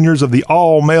 graduating seniors of the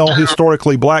all-male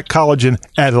historically black college in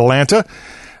Atlanta.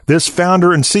 This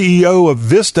founder and CEO of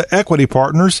Vista Equity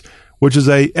Partners, which is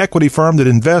a equity firm that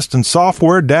invests in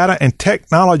software, data, and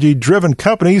technology-driven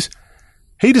companies,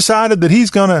 he decided that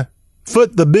he's going to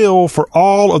foot the bill for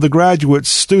all of the graduates'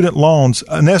 student loans,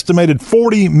 an estimated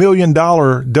 $40 million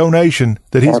donation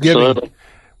that he's giving.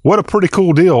 What a pretty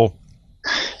cool deal.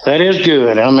 That is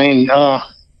good. I mean, $40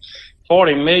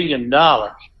 million.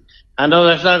 I know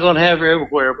that's not going to happen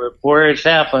everywhere, but where it's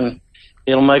happened,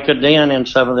 it'll make a dent in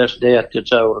some of this debt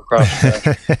that's owed across the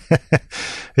country.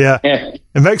 Yeah.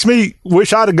 It makes me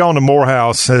wish I'd have gone to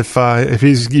Morehouse if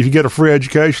you get a free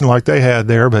education like they had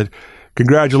there. But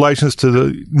congratulations to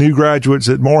the new graduates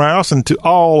at Morehouse and to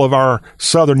all of our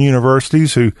southern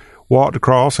universities who walked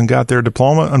across and got their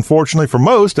diploma. Unfortunately, for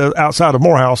most outside of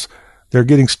Morehouse, they're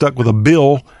getting stuck with a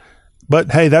bill.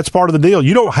 But hey, that's part of the deal.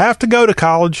 You don't have to go to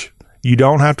college. You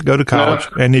don't have to go to college.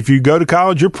 No. And if you go to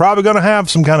college, you're probably going to have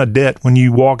some kind of debt when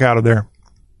you walk out of there.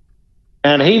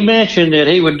 And he mentioned that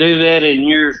he would do that in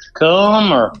years to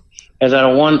come, or is that a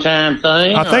one-time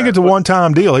thing? I think it's a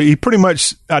one-time deal. He pretty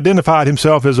much identified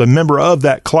himself as a member of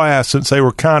that class since they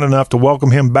were kind enough to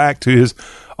welcome him back to his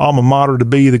alma mater to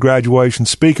be the graduation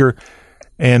speaker.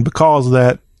 And because of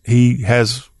that, he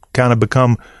has kind of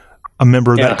become a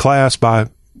member of that class by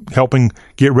helping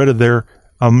get rid of their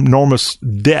enormous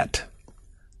debt.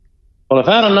 Well, if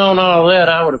I'd have known all that,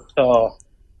 I would have,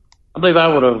 I believe I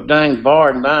would have dang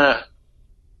barred my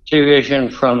tuition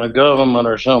from the government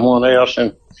or someone else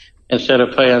instead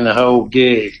of paying the whole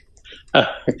gig.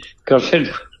 Because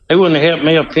it wouldn't have helped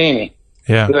me a penny.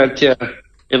 Yeah. But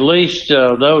at least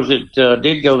those that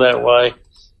did go that way,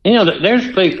 you know,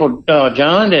 there's people,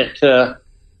 John, that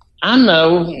I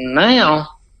know now,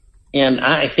 and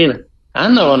I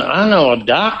know a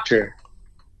doctor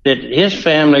that his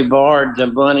family borrowed the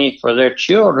money for their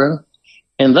children,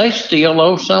 and they still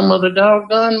owe some of the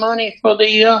doggone money for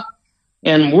the,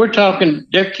 and we're talking,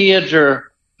 their kids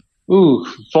are,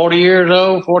 40 years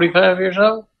old, 45 years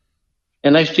old,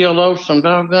 and they still owe some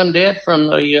doggone debt from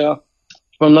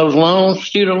those loans,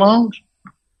 student loans.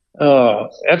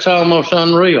 That's almost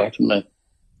unreal to me.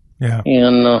 Yeah.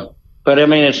 And, but I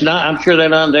mean, it's not, I'm sure they're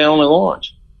not the only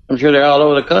ones. I'm sure they're all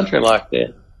over the country like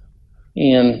that.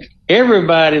 And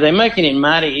everybody, they're making it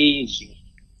mighty easy.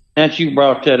 Since you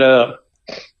brought that up,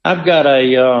 I've got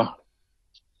I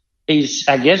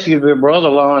guess he's a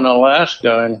brother-in-law in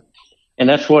Alaska, and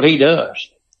that's what he does.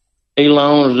 He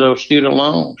loans those student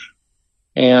loans.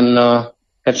 And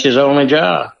that's his only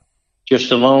job, just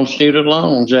to loan student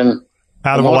loans. And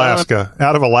Out of Alaska?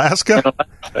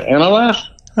 In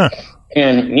Alaska. Huh.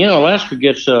 And, you know, Alaska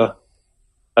gets a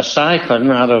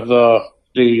siphon out of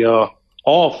the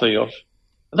oil fields.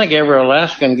 I think every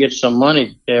Alaskan gets some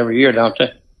money every year, don't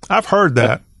they? I've heard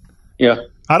that. Yeah.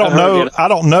 I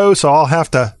don't know, so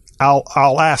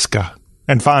I'll ask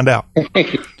and find out.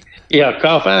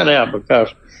 Yeah, find out,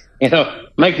 because, you know,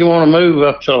 make you want to move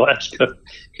up to Alaska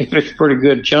if it's a pretty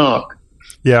good chunk.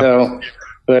 Yeah. So,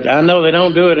 but I know they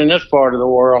don't do it in this part of the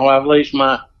world. I've leased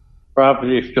my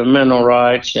property to mineral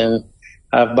rights, and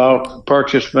I've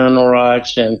purchased mineral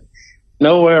rights, and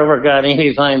nowhere ever got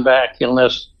anything back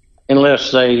unless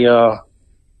they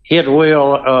hit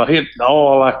oil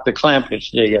like the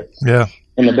Clampetts did. Yeah.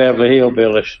 In the Beverly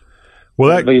Hillbillies. Well,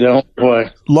 that'd be the only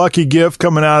way. Lucky gift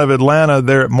coming out of Atlanta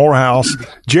there at Morehouse.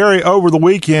 Jerry, over the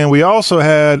weekend, we also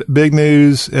had big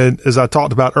news, and as I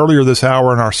talked about earlier this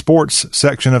hour in our sports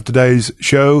section of today's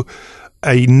show,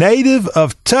 a native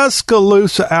of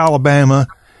Tuscaloosa, Alabama,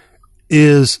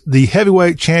 is the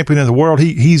heavyweight champion of the world.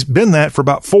 He's been that for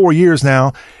about 4 years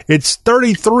now. It's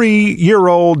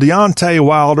 33-year-old Deontay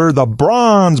Wilder, the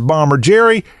Bronze Bomber.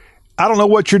 Jerry, I don't know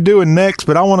what you're doing next,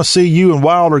 but I want to see you and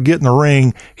Wilder get in the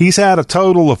ring. He's had a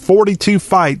total of 42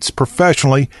 fights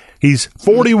professionally. He's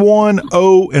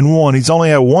 41-0-1. He's only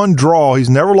had one draw.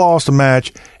 He's never lost a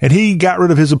match, and he got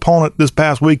rid of his opponent this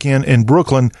past weekend in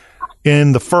Brooklyn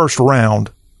in the first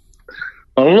round.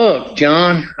 Well, look,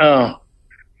 John, I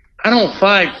don't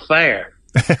fight fair.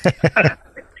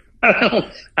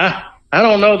 I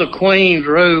don't know the Queen's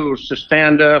rules to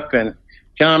stand up and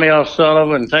Johnny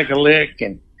O'Sullivan take a lick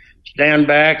and stand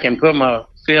back and put my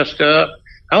fist up.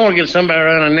 I want to get somebody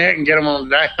around the neck and get them on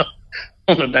the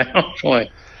downswing.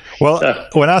 Well,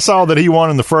 when I saw that he won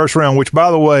in the first round, which,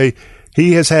 by the way,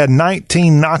 he has had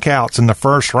 19 knockouts in the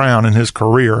first round in his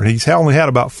career. He's only had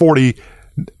about 40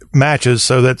 matches,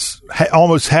 so that's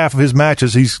almost half of his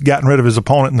matches he's gotten rid of his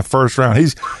opponent in the first round.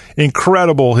 He's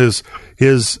incredible, his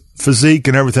physique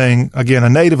and everything. Again, a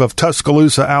native of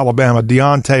Tuscaloosa, Alabama,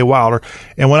 Deontay Wilder.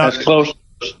 And when that's close.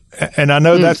 And I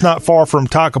know that's not far from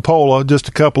Takapola, just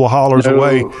a couple of hollers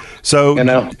away. So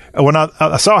when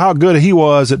I saw how good he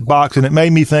was at boxing, it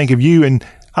made me think of you. And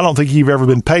I don't think you've ever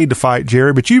been paid to fight,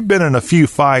 Jerry, but you've been in a few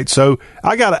fights. So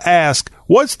I got to ask,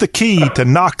 what's the key to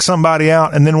knock somebody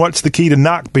out, and then what's the key to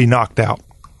not be knocked out?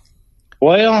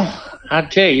 Well, I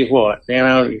tell you what, since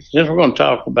we're going to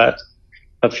talk about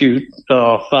a few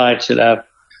fights that I've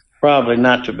probably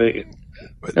not to be.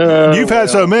 You've had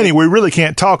so many, we really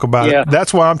can't talk about it.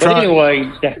 That's why I'm trying. But anyway,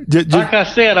 like I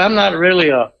said, I'm not really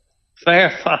a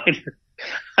fair fighter.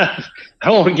 I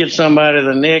want to get somebody to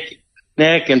the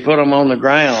neck and put them on the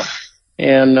ground.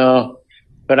 And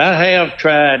but I have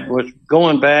tried with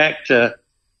going back to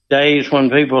days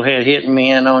when people had hit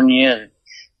me in on you.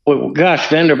 And gosh,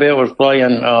 Vanderbilt was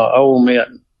playing Ole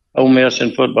Miss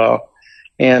in football,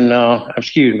 and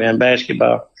in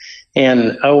basketball.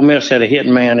 And Ole Miss had a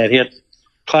hitting man that hit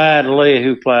Clyde Lee,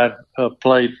 who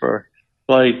played for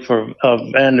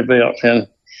Vanderbilt, and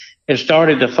it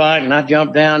started the fight, and I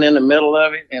jumped down in the middle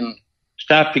of it and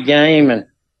stopped the game, and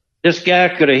this guy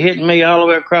could have hit me all the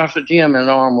way across the gym, and his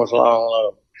arm was long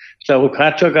low. So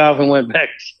I took off and went back.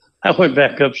 I went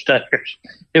back upstairs.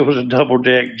 It was a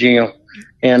double-deck gym,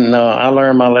 and I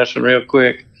learned my lesson real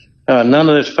quick. None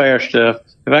of this fair stuff.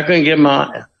 If I couldn't get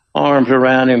my arms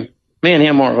around him, me and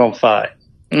him weren't going to fight.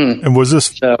 And was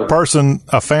this person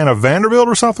a fan of Vanderbilt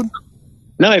or something?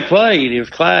 No, he played. He was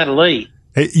Clyde Lee.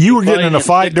 Hey, you were getting in a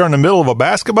fight during the middle of a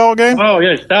basketball game? Oh,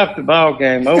 yeah, stopped the ball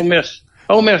game. Ole Miss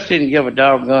didn't give a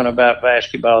doggone about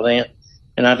basketball then,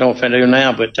 and I don't know if they do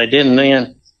now, but they didn't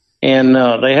then. And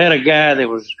they had a guy that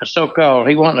was a so-called,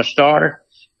 he wasn't a starter,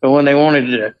 but when they wanted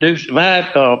to do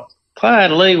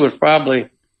Clyde Lee was probably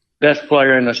best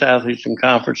player in the Southeastern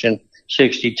Conference in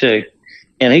 '62.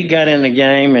 And he got in the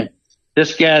game, and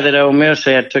this guy that Ole Miss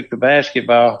had took the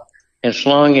basketball and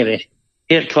slung it and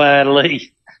hit Clyde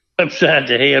Lee upside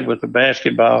the head with the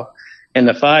basketball, and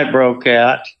the fight broke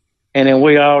out. And then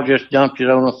we all just dumped it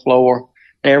on the floor.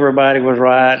 Everybody was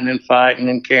rioting and fighting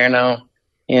and carrying on.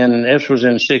 And this was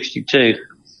in '62,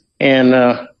 and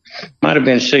might have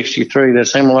been '63.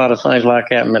 There's a lot of things like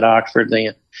happened at Oxford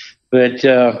then. But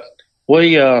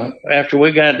we after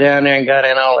we got down there and got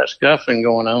in all that scuffling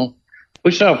going on,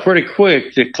 we saw pretty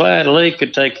quick that Clyde Lee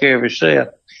could take care of himself.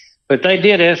 But they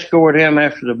did escort him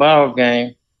after the ball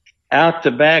game out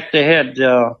the back. They had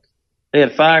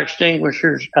fire escapes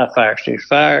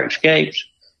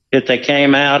that they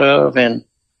came out of, and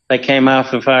they came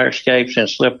off the fire escapes and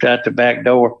slipped out the back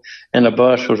door, and the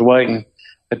bus was waiting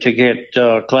to get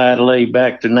Clyde Lee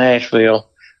back to Nashville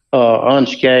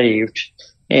unscathed.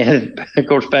 And, of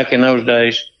course, back in those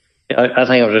days, I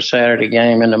think it was a Saturday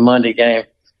game, and the Monday game,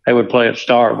 they would play at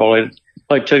Starkville. They'd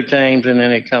play two teams, and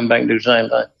then they'd come back and do the same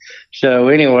thing. So,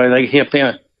 anyway, they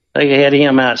had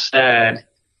him outside,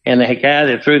 and the guy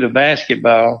that threw the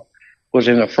basketball was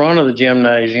in the front of the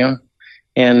gymnasium,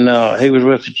 and he was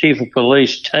with the chief of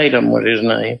police. Tatum was his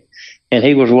name, and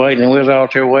he was waiting, and we was all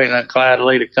there waiting on Clyde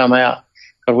Lee to come out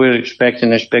because we were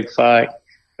expecting this big fight,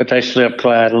 but they slipped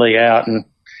Clyde Lee out,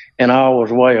 and all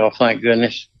was well, thank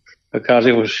goodness, because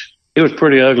it was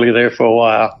pretty ugly there for a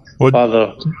while while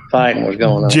the fighting was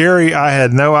going on. Jerry, I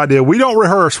had no idea. We don't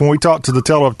rehearse when we talk to the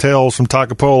Teller of Tales from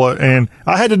Takapola, and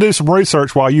I had to do some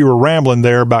research while you were rambling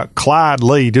there about Clyde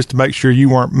Lee just to make sure you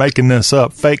weren't making this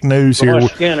up. Fake news here.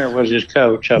 Skinner was his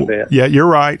coach, I bet. Yeah, you're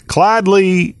right. Clyde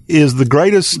Lee is the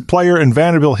greatest player in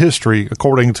Vanderbilt history,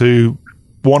 according to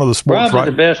one of the sports. Probably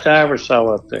the best I ever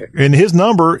saw up there. And his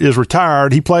number is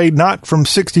retired. He played not from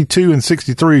 62 and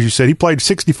 63, as you said. He played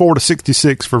 64 to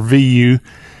 66 for VU.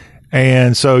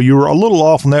 And so you were a little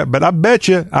off on that. But I bet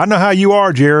you, I know how you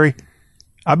are, Jerry.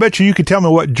 I bet you could tell me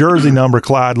what jersey number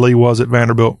Clyde Lee was at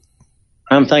Vanderbilt.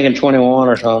 I'm thinking 21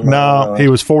 or something. No, he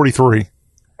was 43.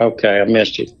 Okay, I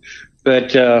missed it.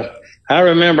 But I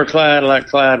remember Clyde like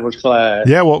Clyde was Clyde.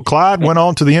 Yeah, well, Clyde went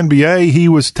on to the NBA. He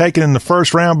was taken in the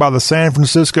first round by the San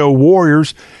Francisco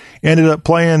Warriors, ended up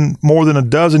playing more than a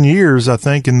dozen years, I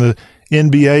think, in the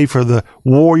NBA for the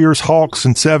Warriors, Hawks,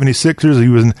 and 76ers. He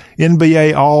was an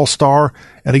NBA All-Star.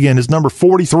 And again, his number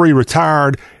 43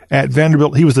 retired at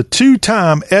Vanderbilt. He was a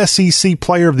two-time SEC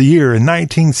Player of the Year in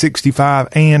 1965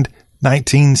 and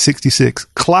 1966.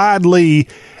 Clyde Lee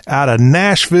out of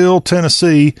Nashville,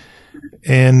 Tennessee,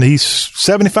 and he's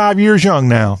 75 years young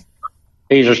now.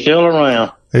 He's still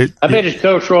around. I bet his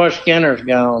coach Roy Skinner's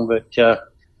gone, but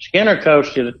Skinner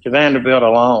coached at Vanderbilt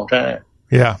a long time.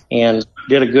 Yeah. And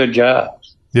did a good job.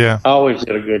 Yeah. Always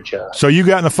did a good job. So you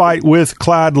got in a fight with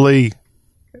Clyde Lee.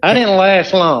 I didn't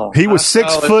last long. He was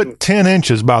 6 foot 10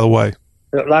 inches, by the way.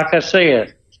 Like I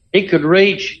said, he could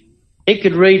reach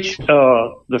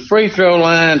the free throw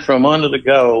line from under the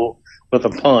goal with a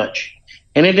punch.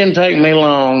 And it didn't take me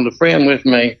long. The friend with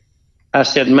me, I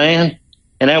said, man,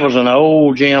 and that was an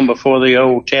old gym before the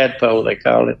old tadpole, they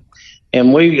called it.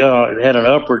 And we had an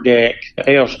upper deck,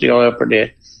 steel upper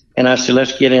deck. And I said,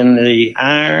 let's get in the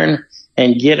iron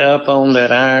and get up on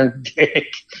that iron deck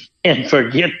and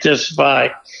forget this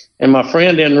fight. And my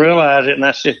friend didn't realize it. And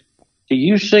I said, do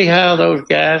you see how those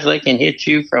guys, they can hit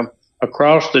you from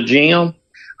across the gym?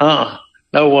 No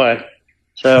way.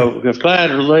 So if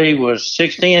Clyde Lee was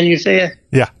 6'10", you said?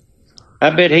 Yeah. I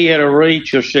bet he had a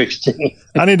reach of 16.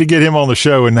 I need to get him on the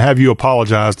show and have you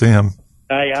apologize to him.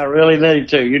 I really need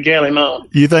to. You tell him on.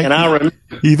 You think? And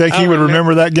you think he would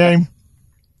remember that game?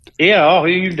 Yeah.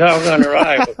 You doggone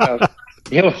right.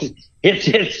 Because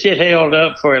it held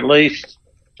up for at least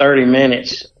 30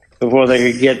 minutes before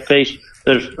they could get these.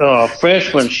 The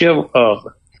freshman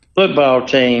football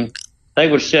team, they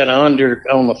would sit under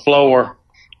on the floor,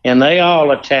 and they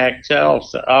all attacked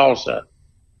also.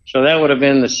 So that would have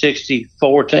been the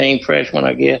 64 team freshman,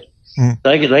 I guess.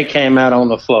 They came out on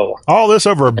the floor. All this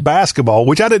over basketball,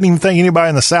 which I didn't even think anybody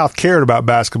in the South cared about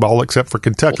basketball except for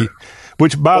Kentucky.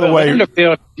 Which, by the way,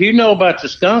 Vanderbilt, you know about the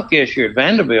skunk issue at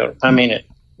Vanderbilt? I mean, at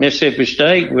Mississippi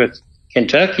State with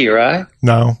Kentucky, right?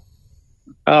 No.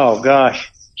 Oh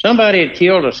gosh, somebody had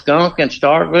killed a skunk in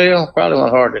Starkville. Probably not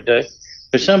hard to do,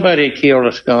 but somebody had killed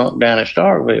a skunk down in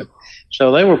Starkville.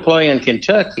 So they were playing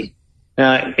Kentucky.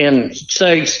 Now, and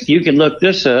say you can look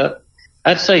this up.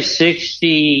 I'd say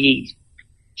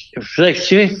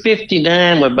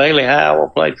 59 when Bailey Howell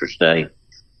played for State.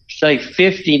 Say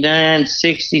 59,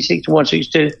 60, 61,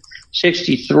 62,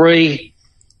 63.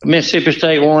 Mississippi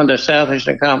State won the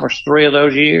Southeastern Conference 3 of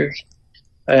those years.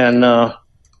 And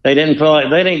they didn't play.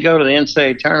 They didn't go to the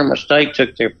NCAA tournament. State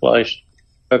took their place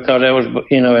because that was,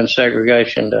 in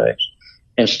segregation days.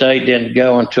 And State didn't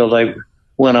go until they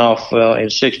went off in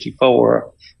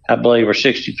 64, I believe, or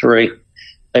 63.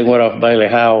 They went off. Bailey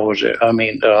Howell was there. I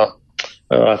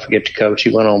forget the coach.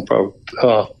 He went on pro.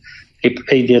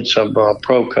 He did some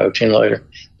pro coaching later.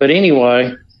 But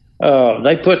anyway,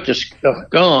 they put the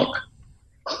skunk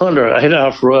under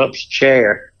Adolph Rupp's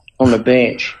chair on the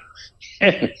bench.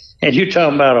 And you're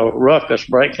talking about a ruckus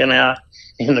breaking out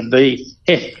in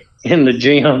the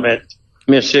gym at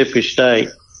Mississippi State.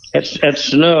 That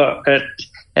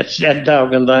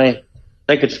doggone thing.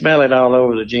 They could smell it all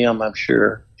over the gym, I'm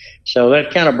sure. So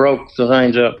that kind of broke the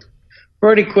things up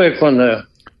pretty quick when the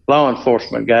law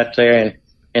enforcement got there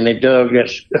and they dug that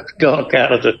skunk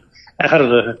out of the.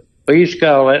 We used to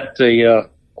call that the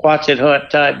Quonset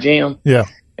Hut type gym. Yeah.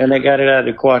 And they got it out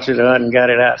of the Quonset Hut and got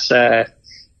it outside.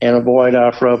 And a boy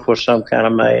Adolph Rupp was some kind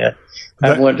of mad.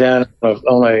 I went down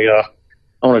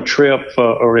on a trip,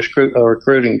 a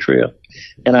recruiting trip,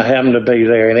 and I happened to be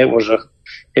there, and it was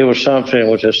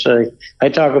something which I see. They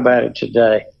talk about it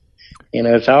today.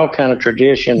 It's all kind of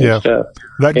tradition and stuff.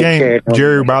 That game,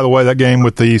 Jerry, by the way, that game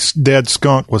with the dead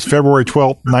skunk was February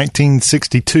 12th,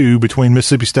 1962 between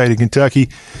Mississippi State and Kentucky.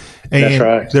 And that's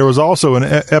right. There was also an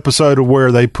episode of where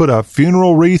they put a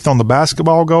funeral wreath on the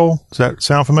basketball goal. Does that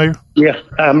sound familiar? Yeah,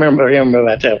 I remember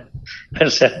about that.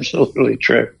 That's absolutely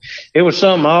true. It was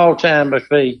something all time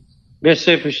between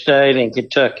Mississippi State and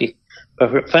Kentucky.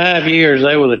 But for 5 years,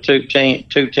 they were the two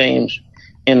teams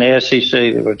in the SEC.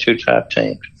 They were two top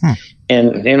teams.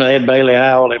 And, they had Bailey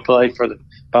Howell. They played for the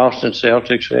Boston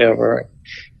Celtics forever.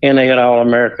 And they had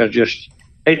All-Americans.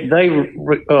 They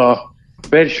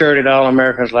redshirted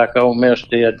All-Americans like Ole Miss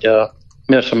did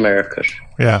Miss Americas.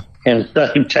 Yeah. And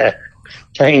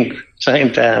same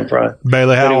time frame.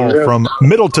 Bailey Howell from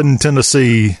Middleton,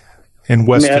 Tennessee in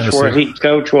West Tennessee. That's where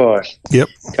coach was. Yep.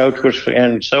 Coach was,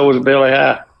 and so was Bailey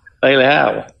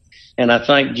Howell. And I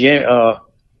think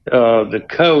the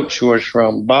coach was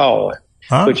from Baldwin,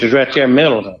 which is right there in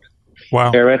Middleton.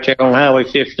 Wow. They're right there on Highway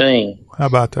 15. How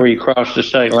about that? Where you cross the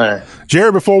state line.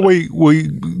 Jerry, before we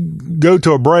go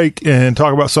to a break and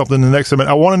talk about something in the next segment,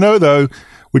 I want to know, though,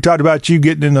 we talked about you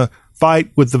getting in a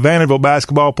fight with the Vanderbilt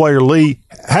basketball player Lee.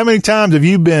 How many times have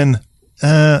you been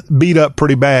beat up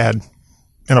pretty bad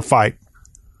in a fight?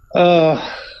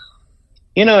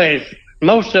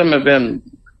 Most of them have been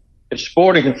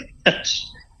sporting events,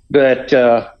 but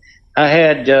I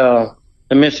had the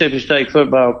Mississippi State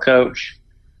football coach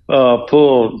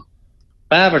pulled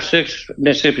 5 or 6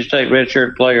 Mississippi State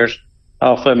redshirt players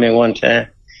off of me one time.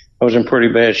 I was in pretty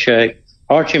bad shape.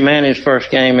 Archie Manning's first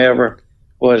game ever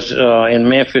was in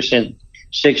Memphis in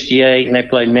 '68, and they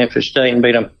played Memphis State and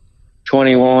beat them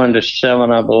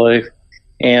 21-7, I believe.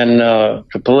 And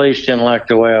the police didn't like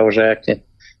the way I was acting,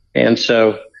 and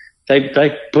so they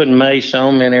put mace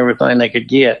on me and everything they could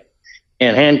get,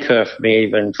 and handcuffed me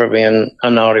even for being a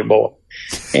naughty boy.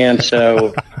 And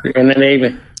so, and then they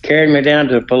even carried me down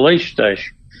to the police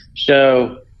station.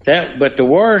 So but the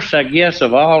worst, I guess,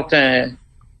 of all time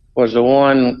was the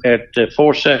one at the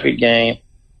 4-2 game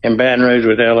in Baton Rouge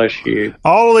with LSU.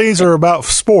 All of these are about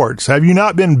sports. Have you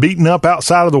not been beaten up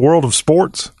outside of the world of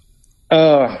sports?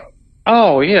 Oh,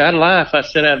 yeah, I'd lie if I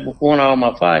said I'd won all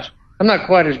my fights. I'm not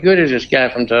quite as good as this guy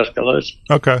from Tuscaloosa.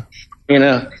 Okay. And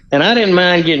I didn't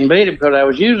mind getting beat because I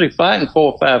was usually fighting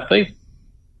 4 or 5 people.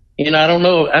 I don't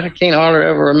know. I can't hardly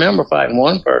ever remember fighting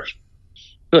one person.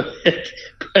 But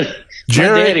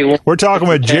Jerry, we're talking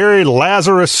with Jerry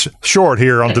Lazarus Short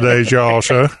here on today's Y'all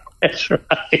Show. That's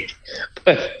right.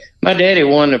 But my daddy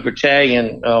won the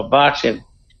battalion boxing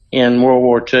in World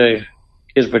War II,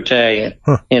 his battalion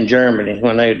in Germany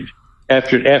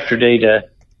after D-Day.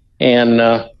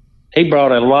 And he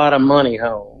brought a lot of money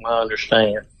home, I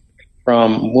understand,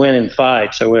 from winning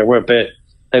fights. So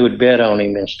they would bet on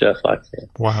him and stuff like that.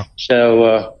 Wow.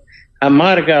 So I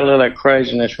might have got a little of that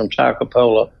craziness from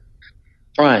Tacopolo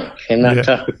Frank and not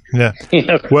Taco. Yeah.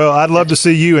 Well, I'd love to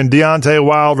see you and Deontay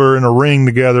Wilder in a ring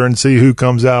together and see who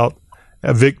comes out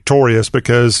victorious,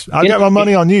 because I got my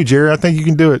money on you, Jerry. I think you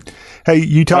can do it. Hey,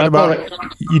 you talked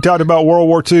about World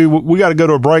War II. We got to go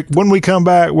to a break. When we come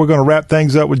back, we're going to wrap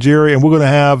things up with Jerry, and we're going to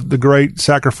have the great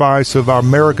sacrifice of our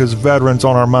America's veterans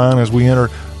on our mind as we enter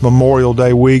Memorial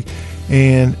Day week.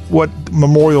 And what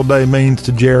Memorial Day means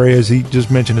to Jerry, as he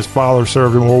just mentioned, his father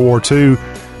served in World War II.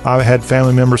 I had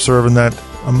family members serve in that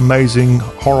amazing,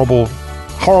 horrible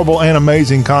and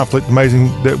amazing conflict. Amazing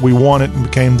that we won it and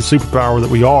became the superpower that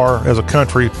we are as a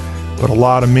country. But a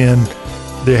lot of men,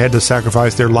 they had to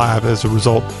sacrifice their life as a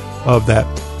result of that.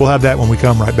 We'll have that when we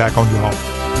come right back on Y'all.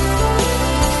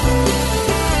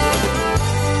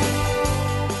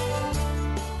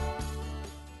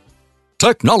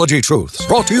 Technology Truths,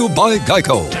 brought to you by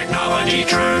Geico. Technology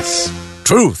Truths.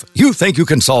 Truth, you think you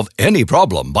can solve any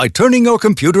problem by turning your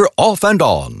computer off and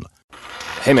on.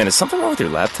 Hey man, is something wrong with your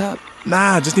laptop?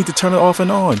 Nah, just need to turn it off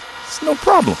and on. It's no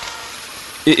problem.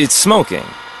 It's smoking.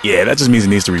 Yeah, that just means it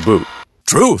needs to reboot.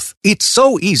 Truth, it's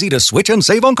so easy to switch and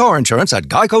save on car insurance at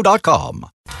Geico.com.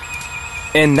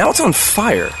 And now it's on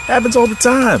fire. Happens all the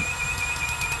time.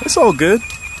 It's all good.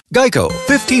 Geico,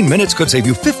 15 minutes could save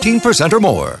you 15% or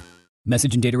more.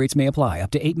 Message and data rates may apply. Up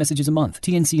to 8 messages a month.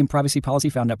 TNC and privacy policy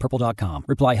found at purple.com.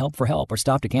 Reply help for help or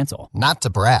stop to cancel. Not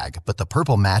to brag, but the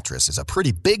Purple mattress is a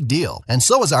pretty big deal. And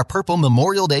so is our Purple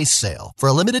Memorial Day sale. For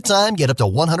a limited time, get up to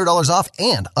 $100 off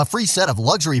and a free set of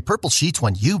luxury Purple sheets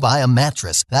when you buy a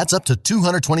mattress. That's up to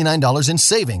 $229 in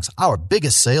savings. Our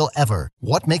biggest sale ever.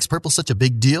 What makes Purple such a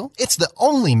big deal? It's the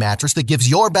only mattress that gives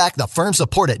your back the firm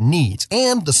support it needs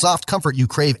and the soft comfort you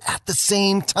crave at the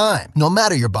same time. No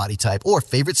matter your body type or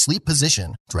favorite sleep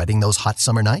position. Dreading those hot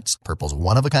summer nights? Purple's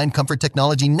one-of-a-kind comfort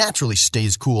technology naturally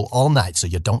stays cool all night so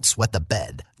you don't sweat the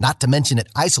bed. Not to mention it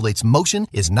isolates motion,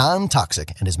 is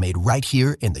non-toxic, and is made right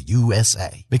here in the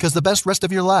USA. Because the best rest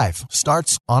of your life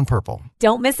starts on Purple.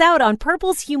 Don't miss out on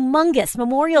Purple's humongous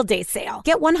Memorial Day sale.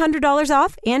 Get $100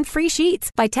 off and free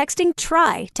sheets by texting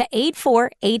TRY to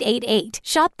 84888.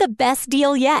 Shop the best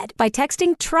deal yet by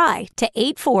texting TRY to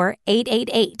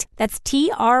 84888. That's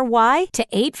TRY to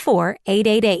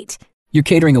 84888. You're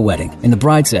catering a wedding, and the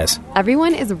bride says,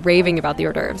 Everyone is raving about the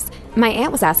hors d'oeuvres. My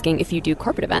aunt was asking if you do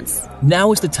corporate events.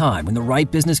 Now is the time when the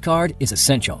right business card is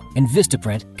essential, and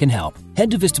Vistaprint can help. Head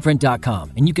to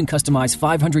Vistaprint.com, and you can customize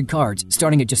 500 cards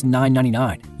starting at just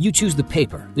 $9.99. You choose the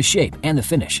paper, the shape, and the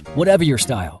finish. Whatever your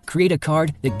style, create a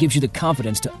card that gives you the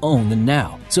confidence to own the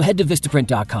now. So head to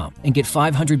Vistaprint.com and get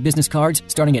 500 business cards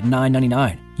starting at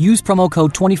 $9.99. Use promo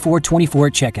code 2424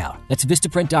 at checkout. That's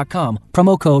Vistaprint.com,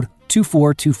 promo code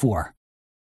 2424.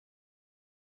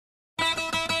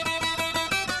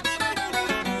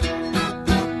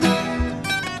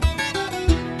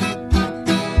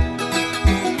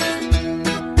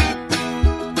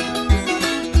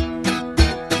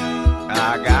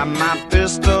 my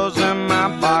pistols in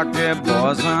my pocket,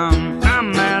 boys. I'm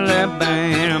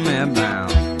Alabama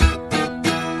bound.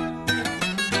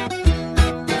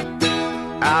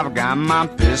 I've got my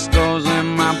pistols in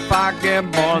my pocket,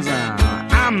 boys.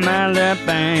 I'm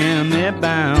Alabama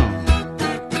bound.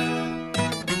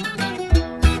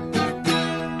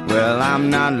 Well, I'm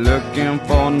not looking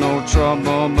for no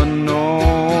trouble, but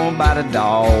nobody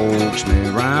dogs me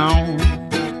around.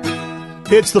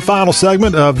 It's the final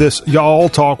segment of this Y'all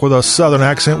Talk with a Southern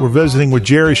Accent. We're visiting with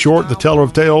Jerry Short, the teller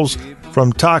of tales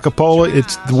from Takapola.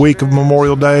 It's the week of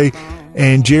Memorial Day.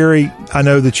 And Jerry, I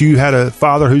know that you had a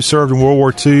father who served in World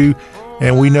War II,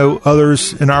 and we know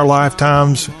others in our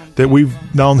lifetimes that we've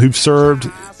known who've served.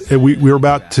 We're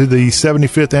about to the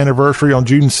 75th anniversary on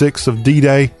June 6th of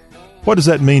D-Day. What does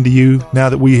that mean to you now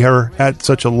that we are at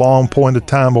such a long point of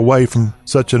time away from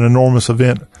such an enormous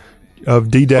event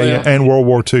of D-Day and World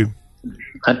War II?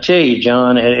 I tell you,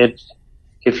 John,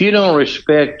 if you don't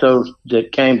respect those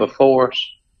that came before us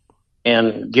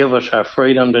and give us our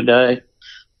freedom today,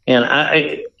 and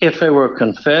if they were a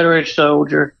Confederate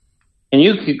soldier, and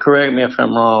you could correct me if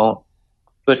I'm wrong,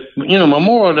 but,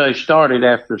 Memorial Day started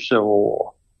after the Civil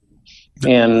War.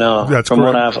 And That's from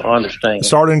correct. what I understand.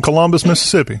 Started in Columbus,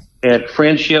 Mississippi. At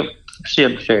Friendship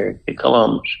Cemetery in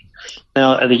Columbus.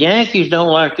 Now, the Yankees don't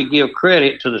like to give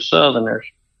credit to the Southerners,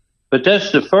 but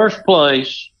that's the first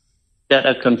place that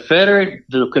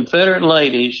the Confederate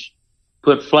ladies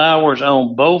put flowers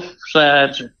on both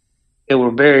sides that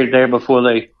were buried there before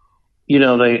they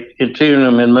entombed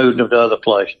them and moved them to other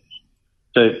places.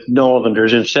 The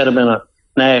Northerners, instead of in a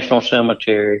national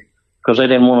cemetery, because they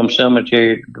didn't want them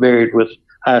buried with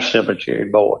our cemetery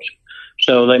boys.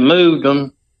 So they moved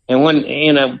them,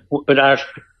 and but our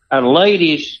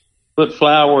ladies put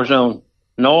flowers on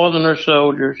Northerner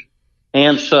soldiers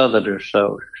and Southerner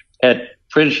soldiers at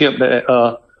Friendship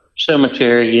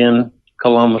Cemetery in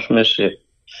Columbus, Mississippi.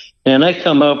 And they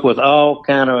come up with all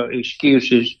kind of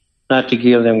excuses not to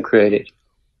give them credit.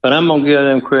 But I'm going to give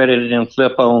them credit and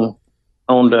flip on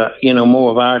the,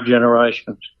 more of our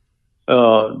generations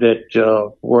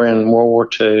that were in World War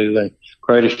II and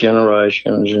Greatest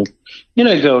Generations. And,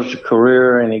 it goes to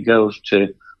career, and it goes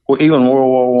to even World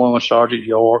War I, Sergeant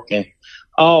York, and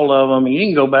all of them. You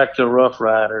can go back to the Rough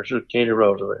Riders or Teddy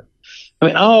Roosevelt. I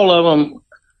mean, all of them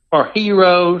are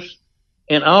heroes,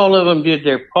 and all of them did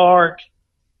their part,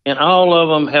 and all of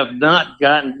them have not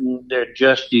gotten their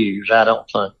just dues, I don't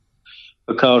think,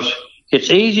 because it's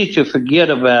easy to forget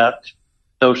about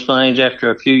those things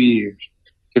after a few years.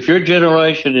 If your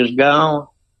generation is gone,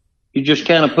 you just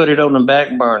kind of put it on the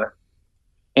back burner.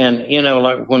 And,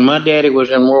 like when my daddy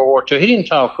was in World War II, he didn't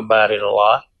talk about it a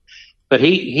lot, but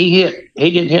he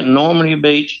didn't hit Normandy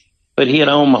Beach, but he hit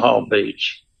Omaha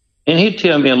Beach. And he'd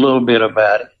tell me a little bit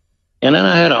about it. And then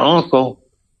I had an uncle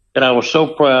that I was so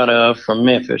proud of from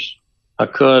Memphis, a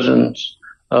cousin's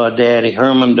daddy,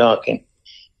 Herman Duncan.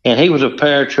 And he was a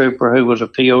paratrooper who was a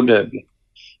POW.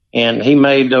 And he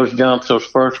made those jumps, those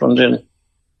first ones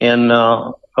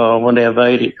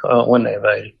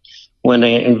when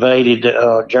they invaded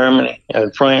Germany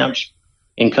and France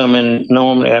and come in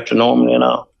Normandy after Normandy and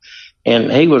all.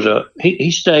 And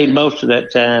he stayed most of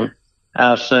that time,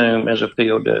 I assume, as a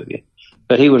POW.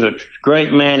 But he was a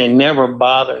great man and never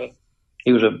bothered him.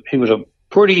 He was a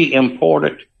pretty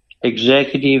important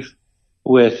executive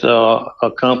with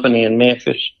a company in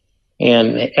Memphis.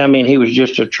 And I mean, he was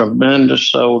just a tremendous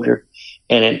soldier.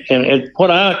 And what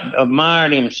I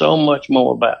admired him so much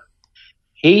more about,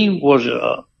 he was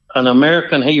an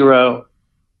American hero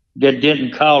that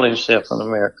didn't call himself an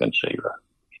American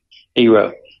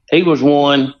hero. He was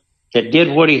one that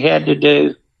did what he had to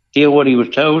do, did what he was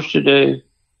told to do,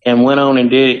 and went on and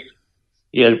did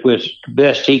it with the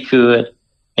best he could,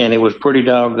 and it was pretty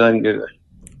doggone good.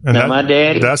 And now, my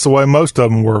daddy... That's the way most of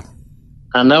them were.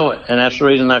 I know it, and that's the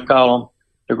reason I call him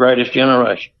the Greatest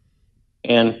Generation.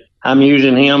 And I'm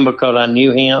using him because I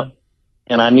knew him,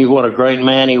 and I knew what a great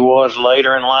man he was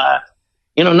later in life.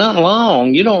 Not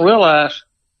long. You don't realize,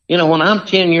 when I'm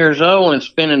 10 years old and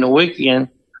spending the weekend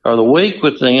or the week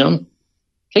with them,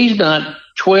 he's not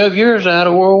 12 years out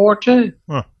of World War II.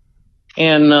 Huh.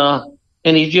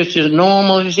 And he's just as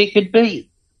normal as he could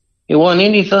be. It wasn't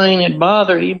anything that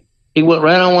bothered him. He went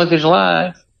right on with his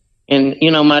life. And,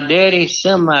 my daddy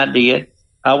semi-did.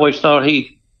 I always thought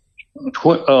he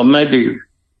maybe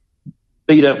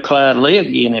beat up Clyde Lee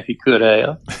again if he could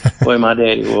have, the way my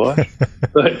daddy was.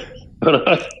 But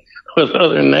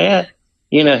other than that,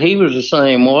 he was the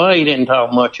same way. He didn't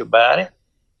talk much about it.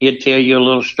 He'd tell you a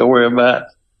little story about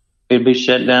he'd be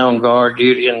sitting down on guard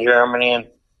duty in Germany, and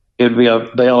it'd be a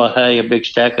bale of hay, a big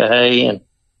stack of hay, and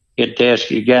he'd ask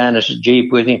the guy in his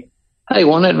Jeep with him, hey,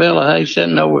 wasn't that Villa Hay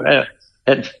sitting over at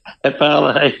pile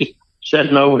of hay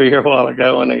sitting over here a while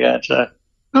ago? And the guy said,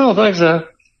 I don't think so.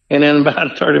 And then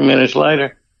about 30 minutes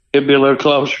later, it'd be a little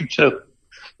closer to.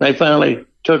 They finally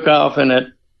took off, and that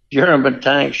German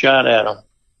tank shot at them.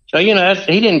 So, he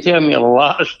didn't tell me a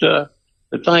lot of stuff,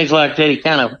 but things like that, he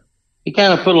kind of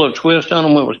put a little twist on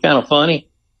them. It was kind of funny.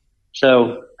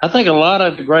 So I think a lot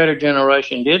of the greater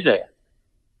generation did that.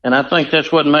 And I think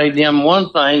that's what made them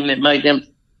one thing that made them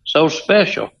so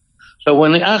special. So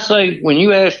when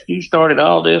you started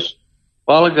all this a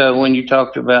while ago when you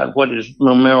talked about what does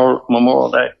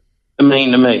Memorial Day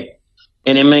mean to me.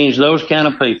 And it means those kind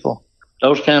of people,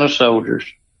 those kind of soldiers,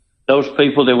 those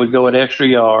people that would go an extra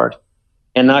yard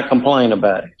and not complain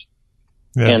about it.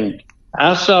 Yeah. And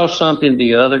I saw something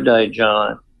the other day,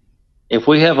 John. If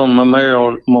we have a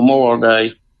Memorial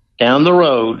Day down the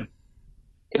road,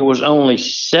 it was only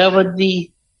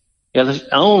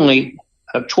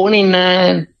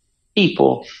 29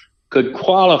 people could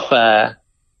qualify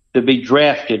to be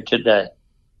drafted today.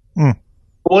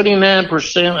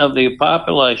 49% of the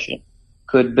population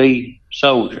could be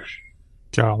soldiers.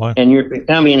 Golly. And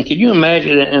can you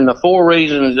imagine that? And the 4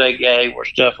 reasons they gave were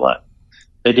stuff like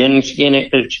they didn't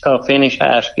finish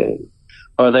high school,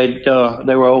 or they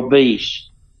were obese,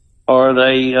 or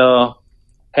they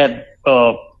had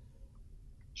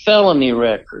felony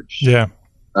records. Yeah.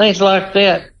 Things like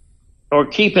that are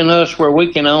keeping us where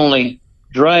we can only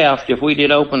draft, if we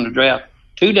did open the draft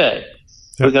today,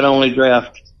 we could only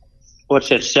draft,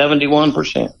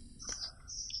 71%.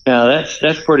 Now,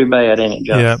 that's pretty bad, ain't it,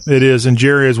 John? Yeah, it is. And,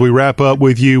 Jerry, as we wrap up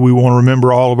with you, we want to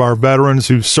remember all of our veterans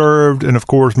who served, and, of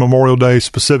course, Memorial Day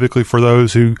specifically for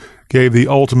those who gave the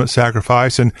ultimate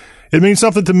sacrifice. And it means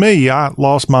something to me. I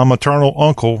lost my maternal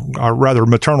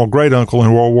great uncle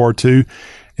in World War II,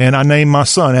 and I named my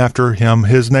son after him.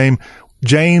 His name,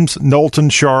 James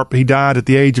Knowlton Sharp. He died at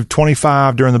the age of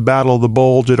 25 during the Battle of the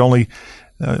Bulge at only,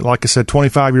 like I said,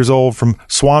 25 years old, from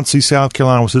Swansea, South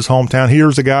Carolina was his hometown.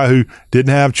 Here's a guy who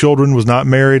didn't have children, was not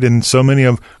married, and so many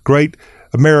of great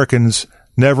Americans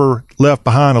never left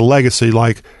behind a legacy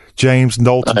like James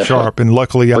Knowlton Sharp. And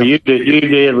luckily, you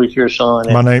did with your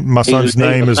son. My son's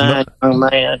name is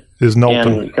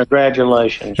Knowlton. And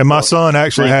congratulations. And my son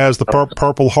actually has the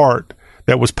Purple Heart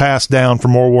that was passed down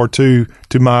from World War II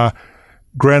to my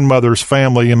grandmother's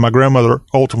family, and my grandmother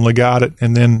ultimately got it,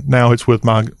 and then now it's with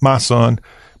my son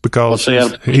because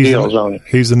he's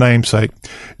the namesake.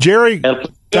 Jerry,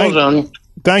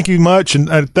 thank you much,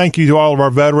 and thank you to all of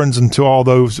our veterans and to all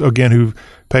those, again, who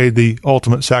paid the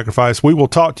ultimate sacrifice. We will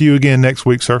talk to you again next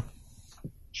week, sir.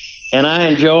 And I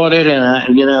enjoyed it,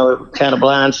 and it kind of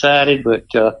blindsided, but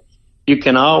you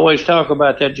can always talk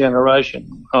about that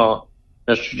generation, Mr.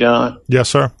 John. Yes,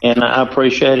 sir. And I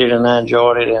appreciate it, and I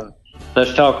enjoyed it, and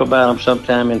let's talk about them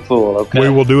sometime in full, okay? We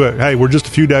will do it. Hey, we're just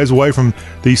a few days away from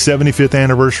the 75th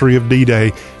anniversary of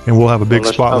D-Day, and we'll have a big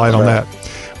spotlight on that.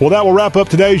 Well, that will wrap up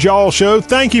today's Y'all Show.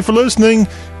 Thank you for listening.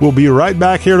 We'll be right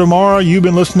back here tomorrow. You've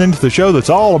been listening to the show that's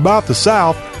all about the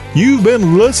South. You've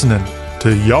been listening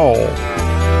to Y'all.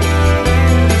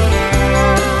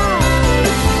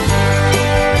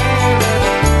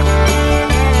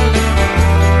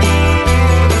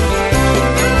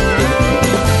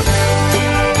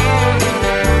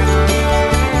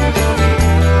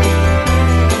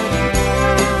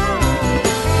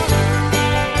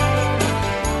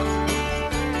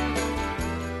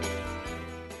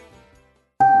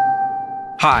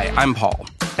 Hi, I'm Paul.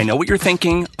 I know what you're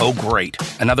thinking. Oh, great.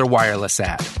 Another wireless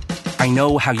ad. I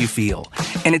know how you feel.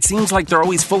 And it seems like they're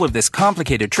always full of this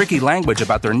complicated, tricky language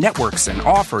about their networks and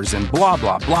offers and blah,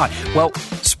 blah, blah. Well,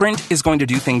 Sprint is going to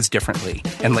do things differently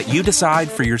and let you decide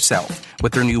for yourself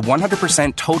with their new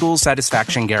 100% total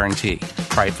satisfaction guarantee.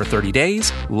 Try it for 30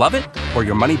 days, love it, or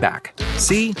your money back.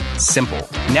 See? Simple.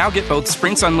 Now get both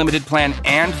Sprint's unlimited plan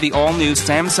and the all-new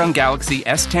Samsung Galaxy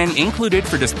S10 included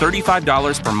for just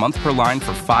 $35 per month per line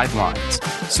for 5 lines.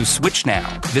 So switch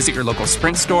now. Visit your local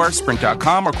Sprint store,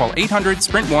 sprint.com, or call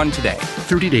 800-SPRINT1 today.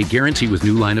 30-day guarantee with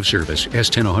new line of service.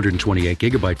 S10 128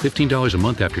 gigabyte, $15 a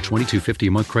month after $22.50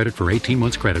 a month credit for 18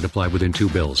 months credit applied within 2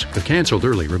 bills. If canceled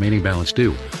early, remaining balance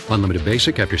due. Unlimited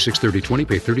basic after $630.20,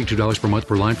 pay $32 per month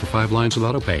per line for 5 lines with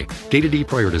auto pay. Data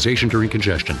deprioritization during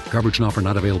congestion. Coverage and offer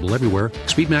not available everywhere.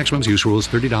 Speed maximums, use rules,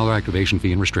 $30 activation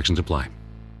fee and restrictions apply.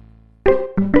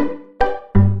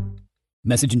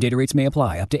 Message and data rates may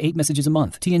apply. Up to 8 messages a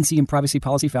month. TNC and privacy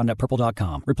policy found at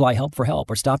purple.com. Reply help for help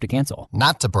or stop to cancel.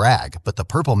 Not to brag, but the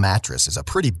Purple mattress is a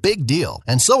pretty big deal,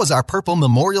 and so is our Purple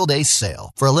Memorial Day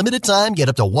sale. For a limited time, get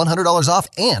up to $100 off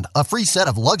and a free set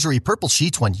of luxury Purple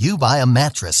sheets when you buy a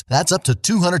mattress. That's up to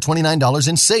 $229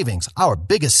 in savings, our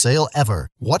biggest sale ever.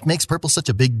 What makes Purple such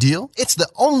a big deal? It's the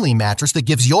only mattress that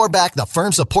gives your back the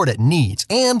firm support it needs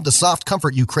and the soft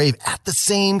comfort you crave at the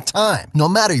same time, no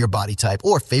matter your body type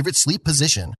or favorite sleep position.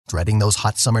 Dreading those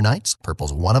hot summer nights?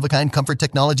 Purple's one-of-a-kind comfort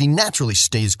technology naturally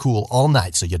stays cool all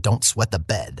night so you don't sweat the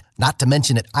bed. Not to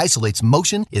mention it isolates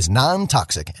motion, is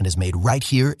non-toxic, and is made right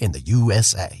here in the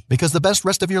USA. Because the best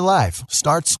rest of your life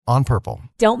starts on Purple.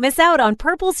 Don't miss out on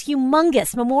Purple's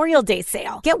humongous Memorial Day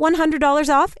sale. Get $100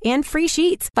 off and free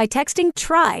sheets by texting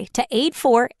TRY to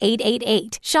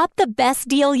 84888. Shop the best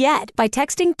deal yet by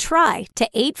texting TRY to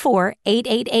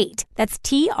 84888. That's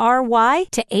TRY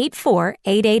to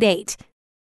 84888.